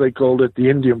of, as they called it, the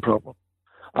Indian problem.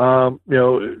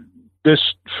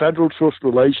 This federal trust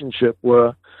relationship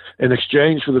where, in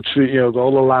exchange for the treaty, all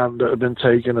the land that had been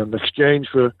taken, in exchange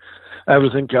for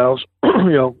everything else,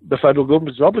 the federal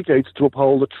government is obligated to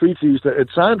uphold the treaties that it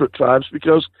signed with tribes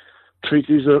because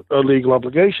treaties are legal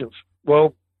obligations.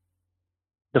 Well,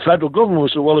 the federal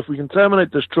government said, well, if we can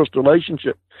terminate this trust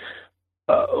relationship,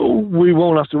 we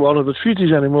won't have to honor the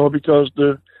treaties anymore because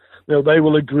they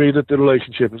will agree that the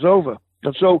relationship is over.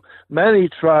 And so many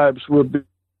tribes would be,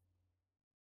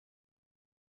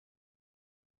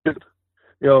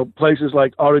 places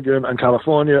like Oregon and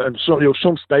California and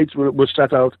some states were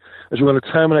set out as we're going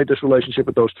to terminate this relationship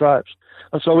with those tribes.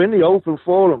 And so in the open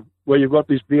forum, where you've got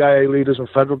these BIA leaders and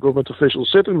federal government officials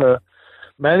sitting there,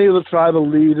 many of the tribal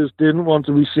leaders didn't want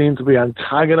to be seen to be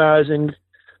antagonizing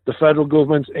the federal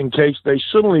government in case they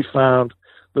suddenly found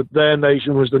that their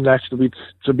nation was the next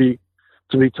to be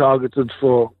targeted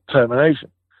for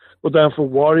termination. But then for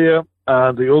Warrior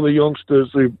and the other youngsters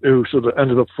who sort of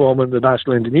ended up forming the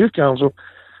National Indian Youth Council,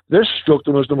 this struck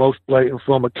them as the most blatant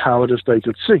form of cowardice they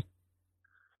could see.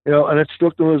 And it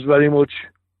struck them as very much,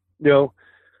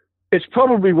 it's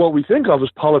probably what we think of as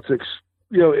politics.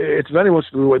 It's very much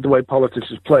the way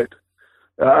politics is played.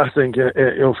 I think,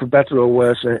 for better or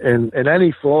worse, in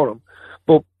any forum.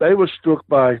 But they were struck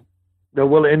by,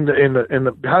 well, in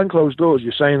the behind closed doors,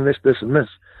 you're saying this, this, and this,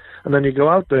 and then you go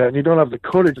out there and you don't have the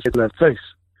courage to say to their face.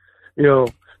 You're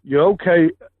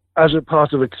okay as a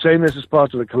part of saying this as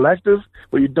part of a collective,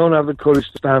 but you don't have the courage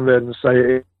to stand there and say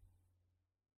it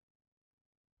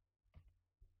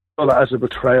as a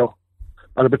betrayal,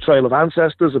 and a betrayal of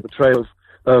ancestors, a betrayal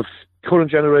of current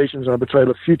generations, and a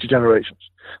betrayal of future generations.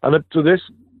 And up to this,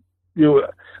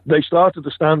 they started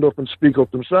to stand up and speak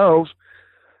up themselves.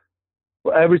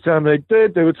 But every time they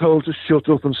did, they were told to shut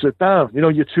up and sit down.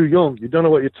 You're too young. You don't know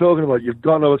what you're talking about. You've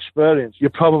got no experience. You're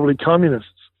probably communists.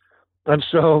 And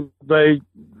so they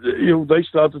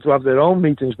started to have their own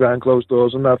meetings behind closed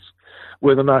doors, and that's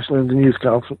where the National Indian Youth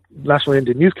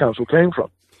Council came from.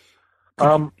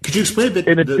 Could you explain a bit?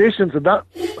 In addition to that,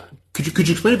 could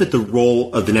you explain a bit the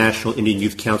role of the National Indian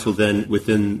Youth Council then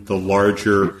within the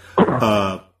larger,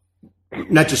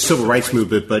 not just civil rights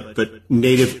movement, but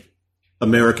Native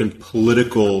American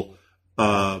political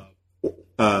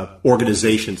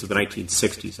organizations of the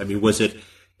 1960s? I mean, was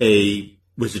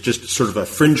it just sort of a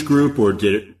fringe group, or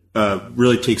did it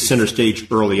really take center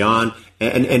stage early on?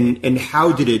 And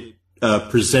how did it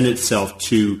present itself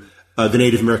to the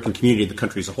Native American community in the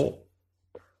country as a whole?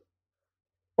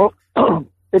 Well,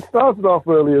 it started off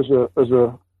really as a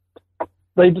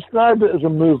they described it as a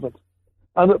movement,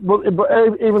 but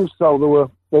even so, they were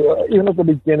even at the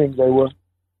beginning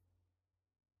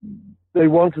they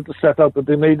wanted to set out that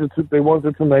they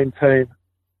wanted to maintain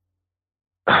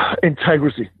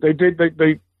integrity. They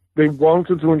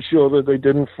wanted to ensure that they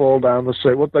didn't fall down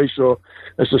what they saw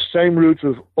as the same route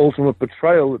of ultimate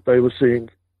betrayal that they were seeing,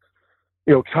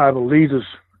 tribal leaders,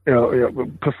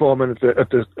 performing at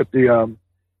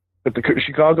the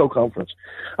Chicago conference.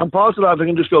 And part of that, I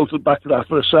can just go back to that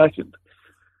for a second.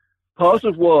 Part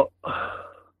of what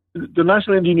the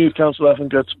National Indian Youth Council often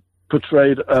gets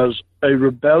portrayed as a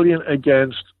rebellion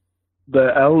against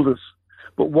their elders.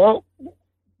 But what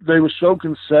they were so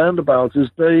concerned about is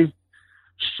they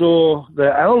saw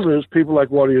their elders, people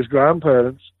like Warrior's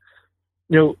grandparents,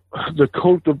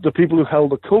 the people who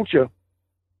held the culture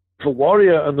for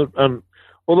Warrior and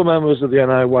other members of the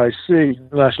NIYC,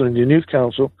 the National Indian Youth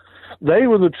Council. They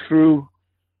were the true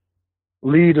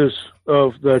leaders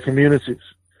of their communities.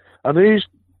 And these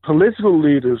political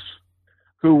leaders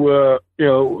who were,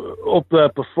 up there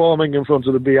performing in front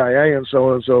of the BIA and so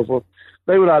on and so forth,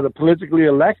 they were either politically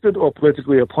elected or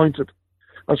politically appointed.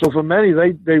 And so for many,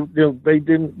 they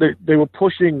were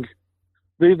pushing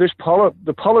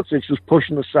the politics was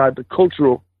pushing aside the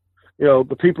cultural,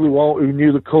 the people who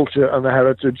knew the culture and the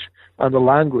heritage and the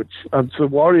language. And to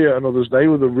Warrior and others, they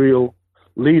were the real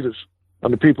leaders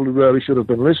and the people who really should have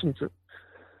been listened to.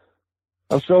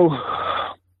 And so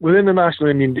within the National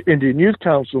Indian Youth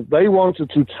Council, they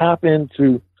wanted to tap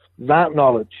into that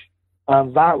knowledge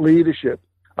and that leadership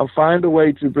and find a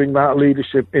way to bring that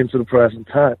leadership into the present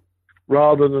time,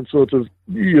 rather than sort of,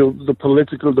 the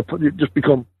political, just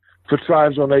become, for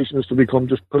tribes or nations to become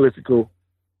just political,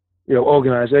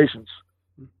 organizations.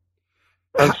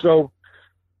 And so,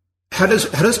 how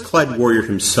does Clyde Warrior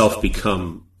himself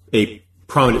become a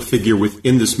prominent figure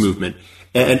within this movement,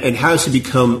 and how does he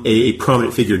become a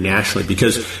prominent figure nationally?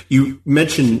 Because you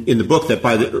mentioned in the book that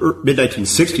by the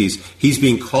mid-1960s, he's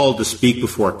being called to speak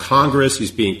before Congress,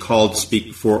 he's being called to speak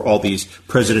before all these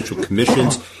presidential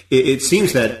commissions. It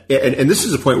seems that, and this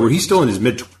is a point where he's still in his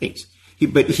mid-20s,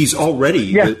 but he's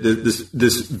already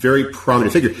this very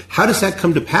prominent figure. How does that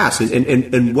come to pass,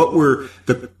 and what were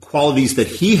the qualities that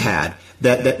he had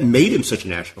that made him such a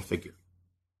national figure?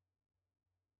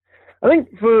 I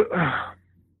think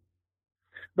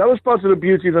that was part of the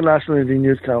beauty of the National Indian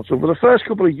Youth Council. For the first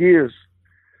couple of years,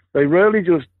 they really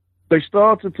they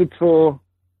started to tour.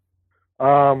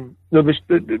 There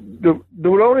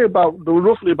were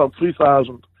roughly about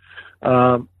 3,000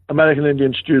 American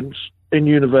Indian students in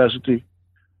university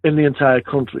in the entire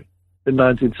country in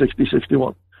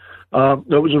 1960-61.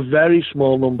 That was a very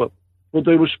small number, but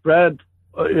they were spread,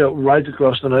 right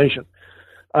across the nation.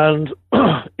 And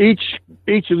each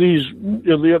of these,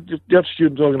 they have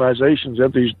student organizations. They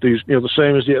have these, the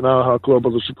same as the Anaha Club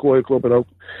or the Sequoia Club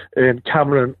in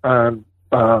Cameron and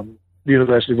the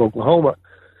University of Oklahoma.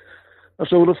 And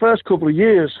so, the first couple of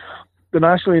years, the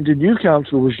National Indian Youth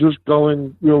Council was just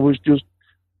going, was just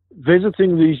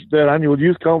visiting their annual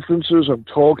youth conferences and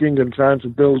talking and trying to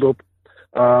build up,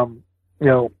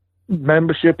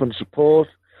 membership and support.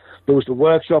 There was the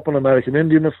workshop on American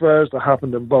Indian affairs that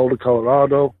happened in Boulder,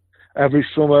 Colorado. Every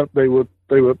summer, they were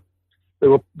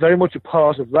very much a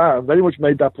part of that, and very much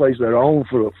made that place their own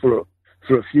for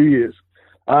a few years.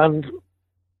 And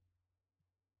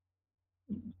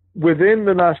within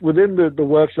the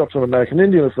workshops on American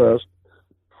Indian affairs,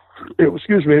 it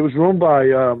was run by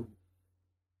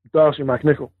D'Arcy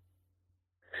McNichol.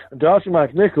 And D'Arcy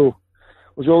McNichol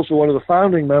was also one of the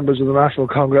founding members of the National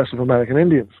Congress of American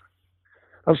Indians.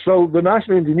 And so the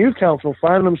National Indian Youth Council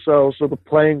found themselves sort of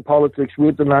playing politics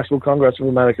with the National Congress of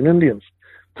American Indians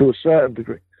to a certain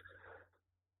degree.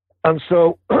 And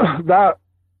so that,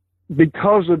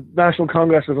 because the National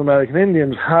Congress of American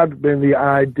Indians had been the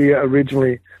idea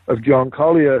originally of John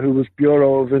Collier, who was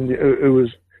who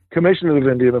was Commissioner of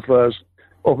Indian Affairs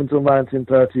up until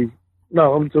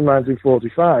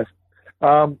 1945.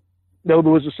 There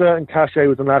was a certain cachet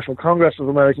with the National Congress of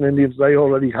American Indians. They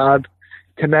already had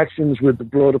connections with the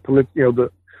broader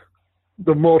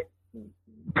the more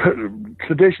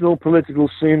traditional political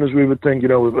scene, as we would think,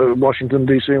 Washington,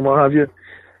 D.C. and what have you.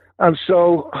 And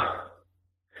so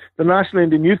the National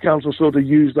Indian Youth Council sort of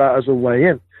used that as a way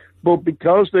in. But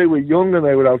because they were young and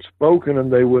they were outspoken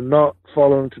and they were not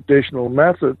following traditional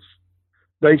methods,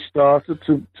 they started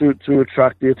to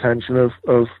attract the attention of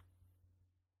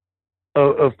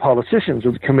politicians,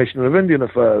 of the Commissioner of Indian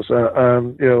Affairs,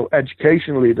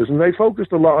 education leaders, and they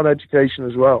focused a lot on education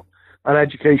as well, and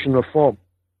education reform.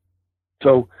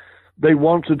 So they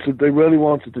really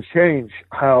wanted to change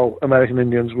how American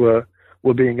Indians were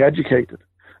being educated,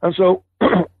 and so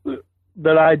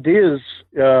their ideas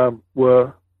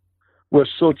were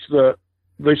such that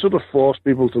they sort of forced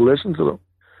people to listen to them.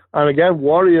 And again,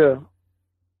 Warrior,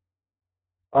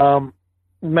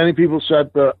 many people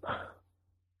said that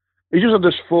he just had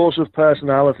this force of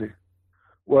personality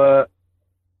where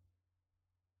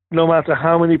no matter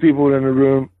how many people were in a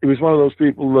room, he was one of those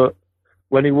people that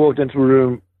when he walked into a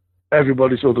room,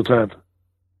 everybody sort of turned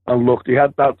and looked. He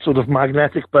had that sort of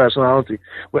magnetic personality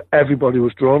where everybody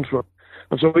was drawn to him.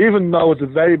 And so even though in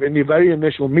the very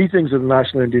initial meetings of the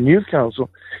National Indian Youth Council,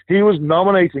 he was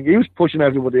pushing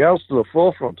everybody else to the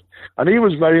forefront. And he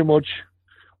was very much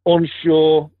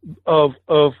unsure of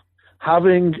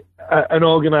having a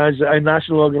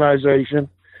national organization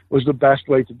was the best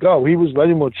way to go. He was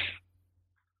very much,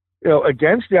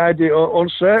 against the idea,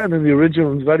 uncertain in the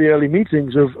original, very early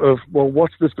meetings of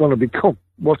what's this going to become?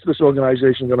 What's this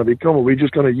organization going to become? Are we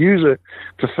just going to use it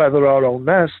to feather our own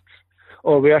nests,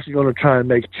 or are we actually going to try and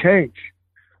make change?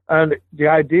 And the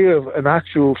idea of an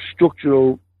actual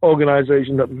structural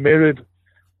organization that mirrored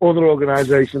other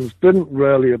organizations didn't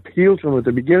really appeal to him at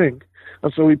the beginning.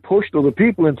 And so he pushed other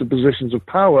people into positions of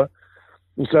power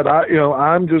and said,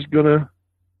 I'm just going to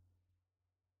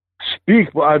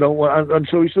speak, but I don't want. And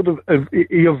so he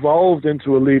he evolved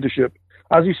into a leadership.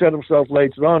 As he said himself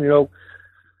later on,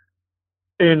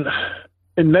 in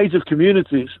Native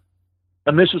communities,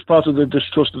 and this was part of the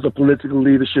distrust of the political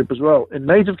leadership as well. In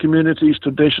Native communities,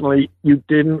 traditionally, you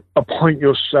didn't appoint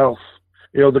yourself.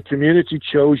 The community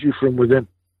chose you from within.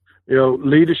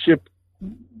 Leadership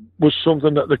was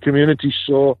something that the community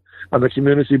saw, and the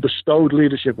community bestowed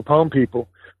leadership upon people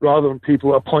rather than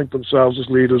people appoint themselves as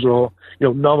leaders or,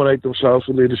 nominate themselves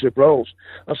for leadership roles.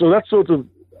 And so that sort of,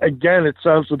 again, it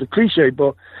sounds sort of cliche,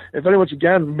 but it very much,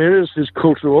 again, mirrors his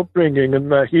cultural upbringing,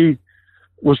 and that he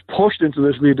was pushed into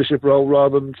this leadership role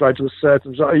rather than try to assert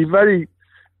himself.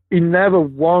 He never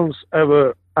once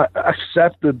ever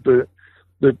accepted that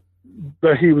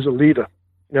he was a leader.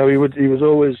 He was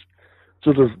always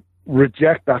sort of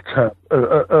reject that term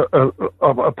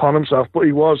upon himself, but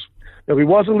he was a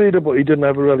leader, but he didn't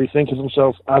ever really think of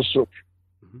himself as such.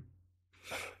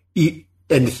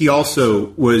 And he also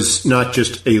was not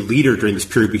just a leader during this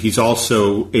period, but he's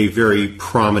also a very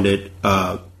prominent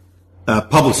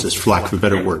publicist, for lack of a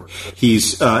better word.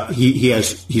 He's on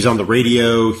the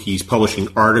radio. He's publishing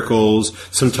articles.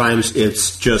 Sometimes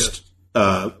it's just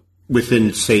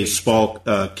within, say, small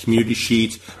community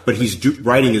sheets, but he's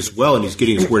writing as well, and he's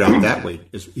getting his word out that way.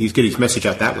 He's getting his message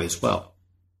out that way as well.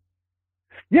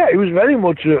 Yeah, he was very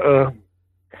much, a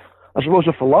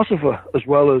philosopher as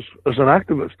well as an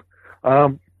activist.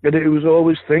 And he was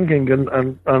always thinking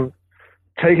and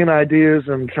taking ideas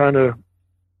and trying to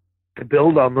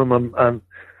build on them and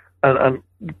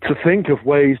to think of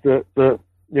ways that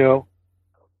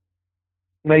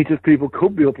Native people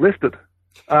could be uplifted.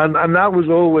 And that was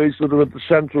always sort of at the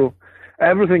central.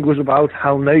 Everything was about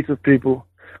how Native people,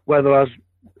 whether as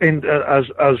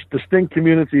distinct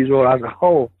communities or as a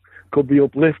whole, could be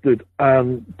uplifted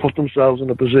and put themselves in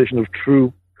a position of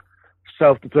true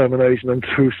self-determination and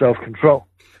true self-control.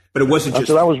 But it wasn't just.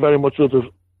 So that was very much sort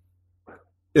of.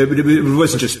 It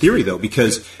wasn't just theory, though,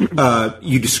 because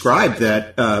you described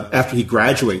that after he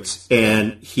graduates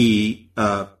and he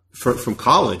from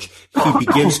college, he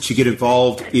begins to get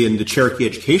involved in the Cherokee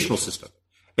educational system,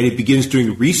 and he begins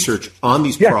doing research on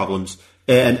these problems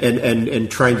and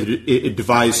trying to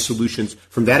devise solutions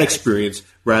from that experience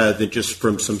rather than just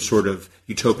from some sort of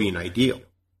utopian ideal.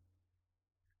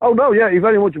 Oh no, yeah, he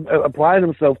very much applied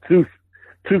himself to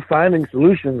finding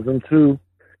solutions and to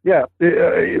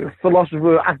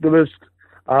philosopher, activist,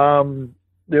 I'm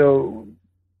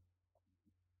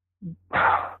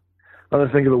trying to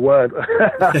think of the word.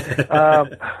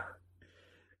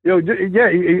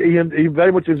 He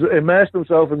very much immersed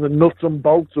himself in the nuts and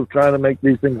bolts of trying to make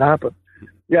these things happen.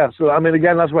 Yeah, so I mean,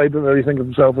 again, that's why he didn't really think of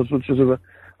himself as much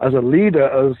as a leader,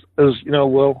 as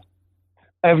well,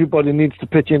 everybody needs to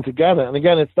pitch in together. And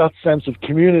again, it's that sense of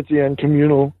community and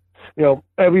communal.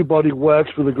 Everybody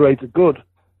works for the greater good,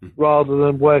 rather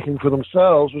than working for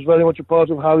themselves, was very much a part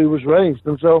of how he was raised.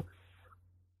 And so,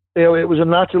 it was a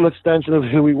natural extension of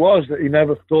who he was, that he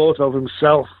never thought of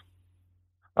himself.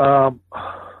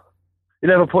 He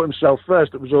never put himself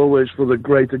first. It was always for the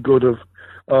greater good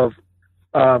of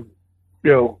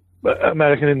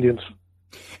American Indians.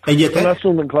 And yet that's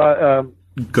something. Go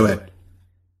ahead.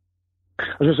 I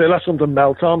was going to say, that's something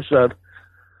Mel Tom said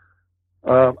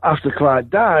after Clyde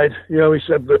died. He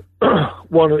said that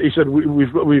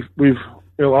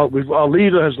our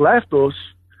leader has left us,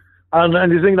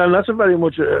 and you think that that's a very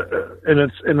much in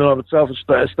and of itself a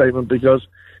statement, because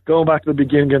going back to the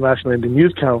beginning of National Indian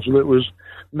Youth Council, it was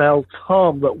Mel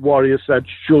Tom that Warrior said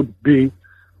should be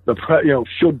the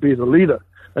leader,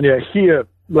 and yet here,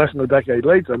 less than a decade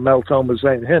later, Mel Tom was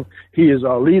saying to him, he is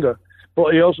our leader.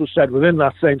 But he also said within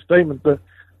that same statement that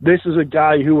this is a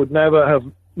guy who would never have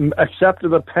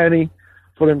accepted a penny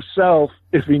for himself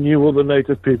if he knew other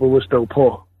Native people were still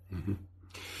poor. Mm-hmm.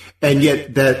 And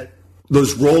yet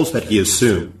those roles that he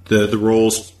assumed, the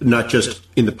roles not just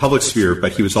in the public sphere,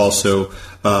 but he was also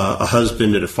a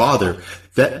husband and a father,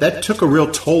 that took a real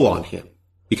toll on him,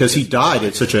 because he died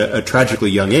at such a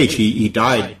tragically young age. He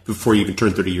died before he even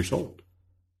turned 30 years old.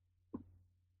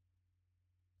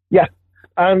 Yeah,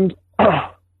 and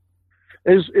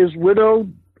his widow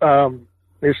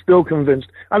is still convinced,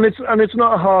 and it's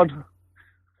not a hard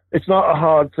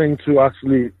thing to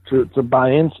actually to buy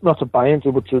in, not to buy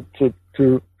into, but to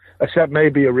accept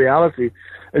maybe a reality,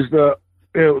 is that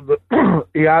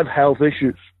he had health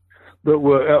issues that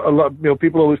were a lot.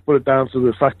 People always put it down to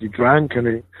the fact he drank,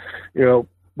 and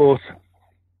but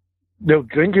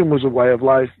drinking was a way of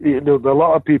life. There were a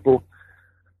lot of people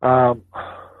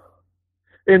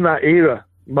in that era.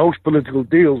 Most political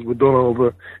deals were done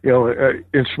over,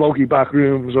 in smoky back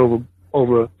rooms,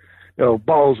 over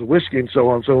bottles of whiskey and so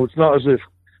on. So it's not as if,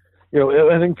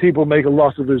 I think people make a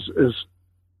lot of his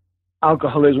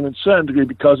alcoholism in a certain degree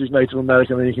because he's Native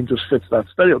American and he can just fit that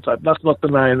stereotype. That's not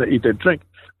denying that he did drink.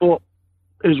 But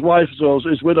his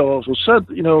widow also said,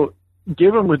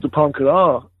 given with the Ponca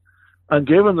R, and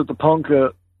given that the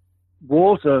Ponca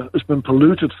water has been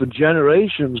polluted for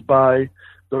generations by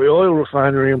the oil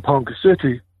refinery in Ponca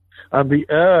City, and the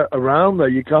air around there,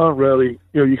 you can't really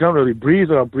breathe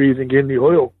without breathing in the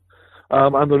oil,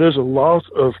 and there is a lot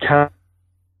of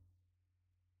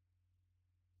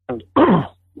and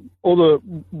other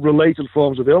related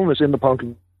forms of illness in the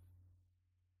Ponca.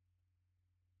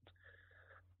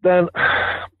 Then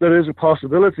there is a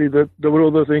possibility that there were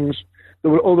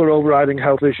other overriding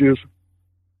health issues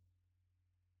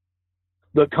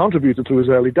that contributed to his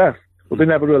early death, but they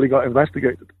never really got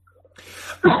investigated.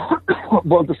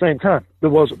 But at the same time, he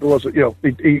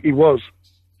was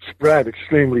spread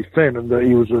extremely thin, and that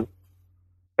he was an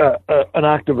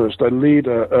activist, a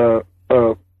leader,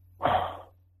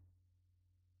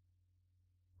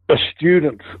 a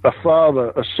student, a father,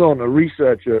 a son, a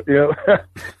researcher,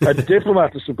 a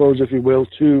diplomat, I suppose, if you will,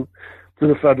 to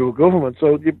the federal government.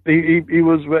 So he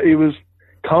was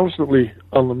constantly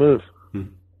on the move.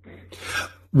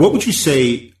 What would you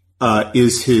say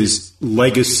is his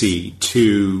legacy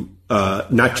to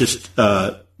not just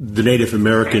the Native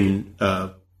American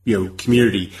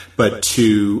community, but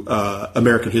to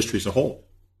American history as a whole?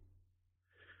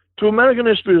 To American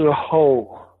history as a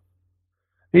whole,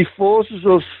 he forces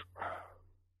us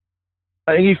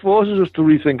to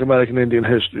rethink American Indian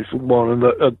history, for one,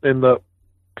 in that,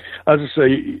 as I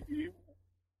say,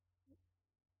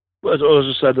 as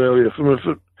I said earlier,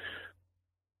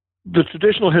 the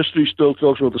traditional history still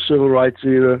talks about the civil rights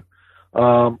era,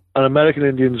 and American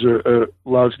Indians are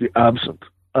largely absent.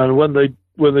 And when they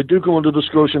do come under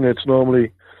discussion, it's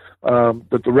normally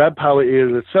that the Red Power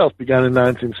era itself began in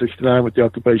 1969 with the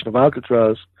occupation of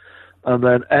Alcatraz, and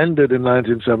then ended in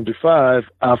 1975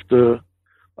 after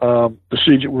the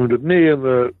siege at Wounded Knee and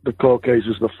the court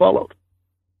cases that followed.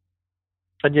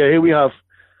 And yeah, here we have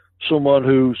someone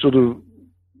who sort of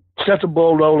set a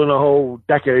ball rolling a whole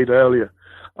decade earlier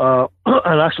and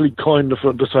actually coined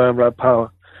the term Red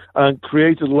Power and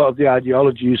created a lot of the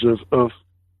ideologies of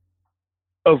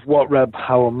what Red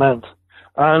Power meant.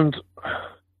 And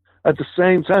at the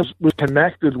same time, was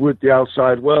connected with the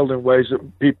outside world in ways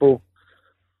that people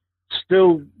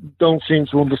still don't seem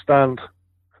to understand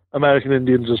American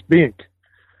Indians as being.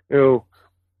 And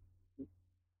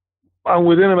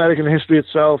within American history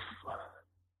itself,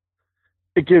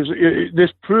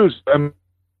 this proves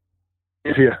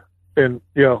here in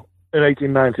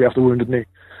 1890 after Wounded Knee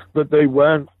that they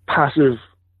weren't passive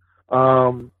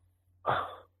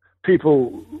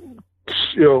people,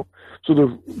 sort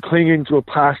of clinging to a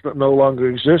past that no longer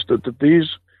existed. That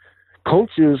these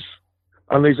cultures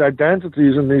and these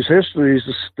identities and these histories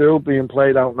are still being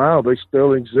played out now. They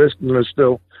still exist and they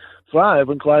still thrive.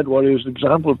 And Clyde Warrior is an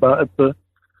example of that. At the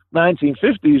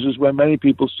 1950s is when many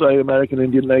people say American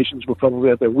Indian nations were probably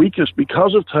at their weakest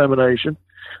because of termination,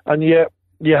 and yet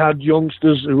you had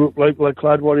youngsters who, like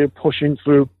Clyde Warrior, pushing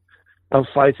through and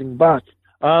fighting back.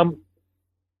 But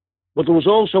there was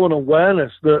also an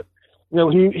awareness that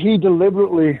he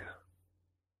deliberately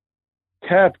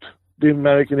kept the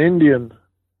American Indian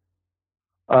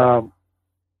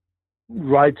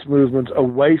rights movement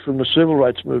away from the civil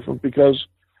rights movement because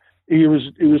he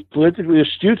was politically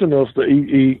astute enough that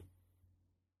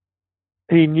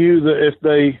he knew that if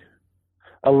they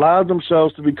allowed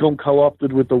themselves to become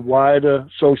co-opted with the wider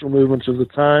social movements of the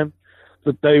time,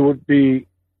 that they would be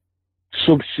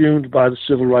subsumed by the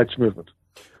civil rights movement.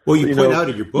 Well, you point out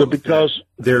in your book because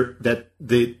that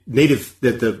the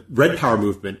Red Power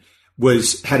movement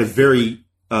had a very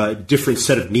different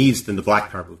set of needs than the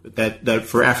Black Power movement. That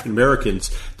for African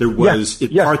Americans there was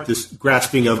part this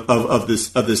grasping of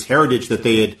this heritage that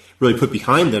they had really put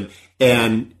behind them,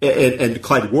 and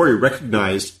Clyde Warrior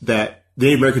recognized that the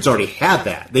Native Americans already had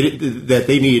that. That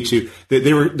they needed to.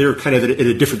 They were kind of at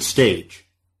a different stage.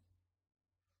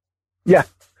 Yeah.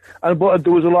 But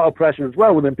there was a lot of pressure as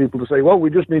well within people to say, well, we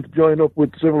just need to join up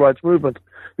with the civil rights movement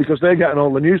because they're getting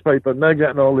all the newspaper and they're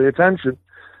getting all the attention.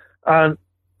 And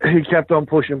he kept on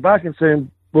pushing back and saying,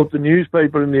 but the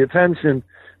newspaper and the attention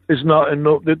is not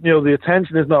enough. The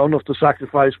attention is not enough to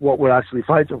sacrifice what we're actually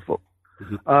fighting for.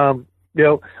 Mm-hmm. And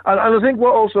I think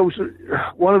what also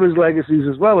one of his legacies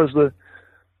as well is that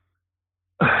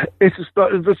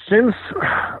since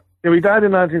he died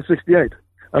in 1968.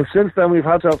 And since then, we've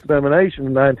had self-determination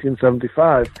in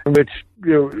 1975, in which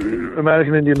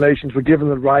American Indian nations were given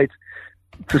the right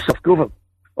to self-govern,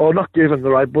 or not given the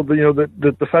right, but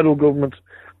the federal government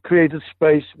created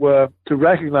space to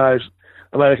recognize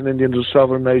American Indians as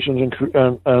sovereign nations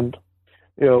and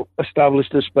establish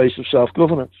this space of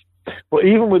self-governance. But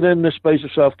even within this space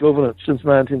of self-governance, since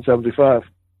 1975,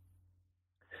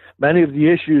 many of the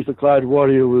issues that Clyde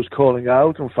Warrior was calling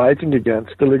out and fighting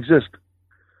against still exist.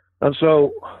 And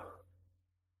so,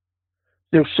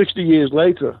 60 years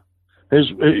later,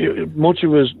 much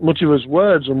of his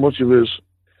words and much of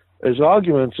his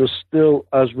arguments are still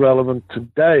as relevant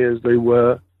today as they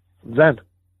were then,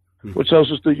 which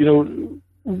tells us that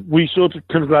we sort of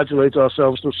congratulate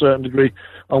ourselves to a certain degree,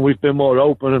 and we've been more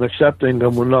open and accepting,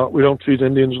 and we don't treat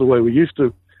Indians the way we used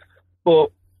to. But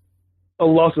a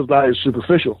lot of that is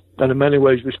superficial, and in many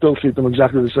ways, we still treat them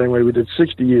exactly the same way we did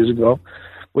 60 years ago,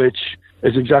 which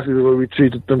is exactly the way we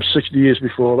treated them 60 years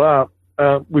before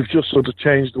that. We've just sort of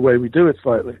changed the way we do it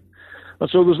slightly. And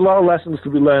so there's a lot of lessons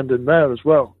to be learned in there as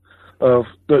well. Of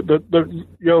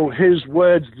his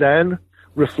words then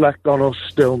reflect on us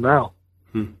still now.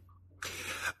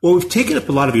 Well, we've taken up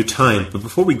a lot of your time, but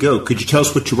before we go, could you tell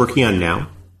us what you're working on now?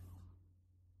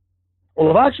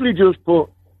 Well, I've actually just put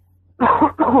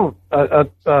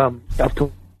I've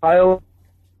compiled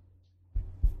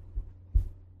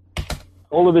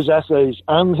all of his essays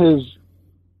and his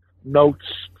notes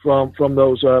from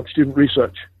those student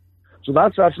research. So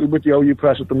that's actually with the OU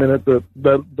Press at the minute.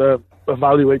 They're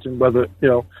evaluating whether,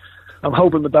 I'm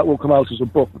hoping that will come out as a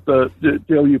book. But the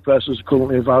OU Press is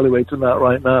currently evaluating that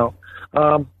right now.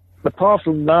 Apart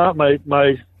from that,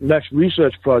 my next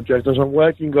research project is I'm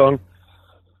working on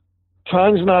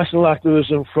transnational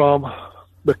activism from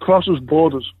that crosses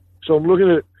borders. So I'm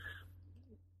looking at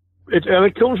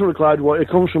it comes from it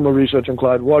comes from a research on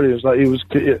Clyde Warriors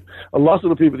that a lot of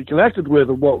the people he connected with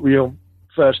are what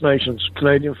First Nations,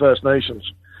 Canadian First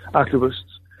Nations activists,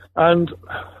 and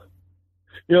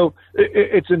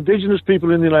it's Indigenous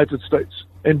people in the United States,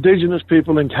 Indigenous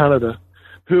people in Canada,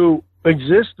 who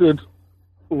existed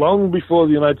long before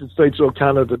the United States or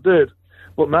Canada did,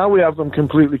 but now we have them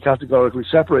completely categorically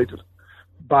separated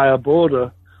by a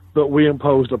border that we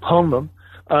imposed upon them.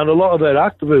 And a lot of their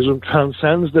activism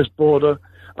transcends this border,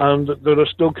 and there are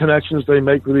still connections they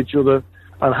make with each other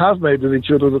and have made with each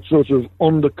other that sort of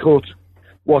undercut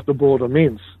what the border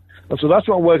means. And so that's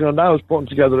what I'm working on now, is putting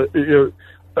together,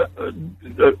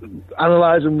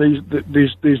 analysing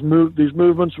these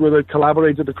movements where they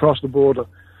collaborated across the border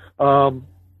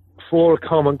for a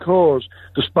common cause,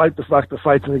 despite the fact they're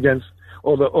fighting against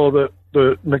or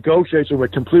the negotiating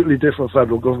with completely different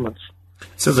federal governments.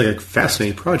 Sounds like a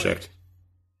fascinating project.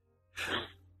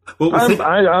 Well,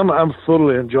 I'm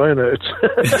thoroughly enjoying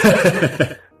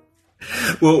it.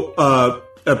 Well,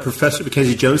 Professor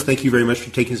Mackenzie Jones, thank you very much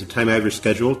for taking some time out of your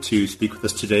schedule to speak with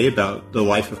us today about the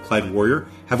life of Clyde Warrior.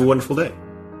 Have a wonderful day.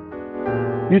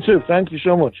 You too. Thank you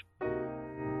so much.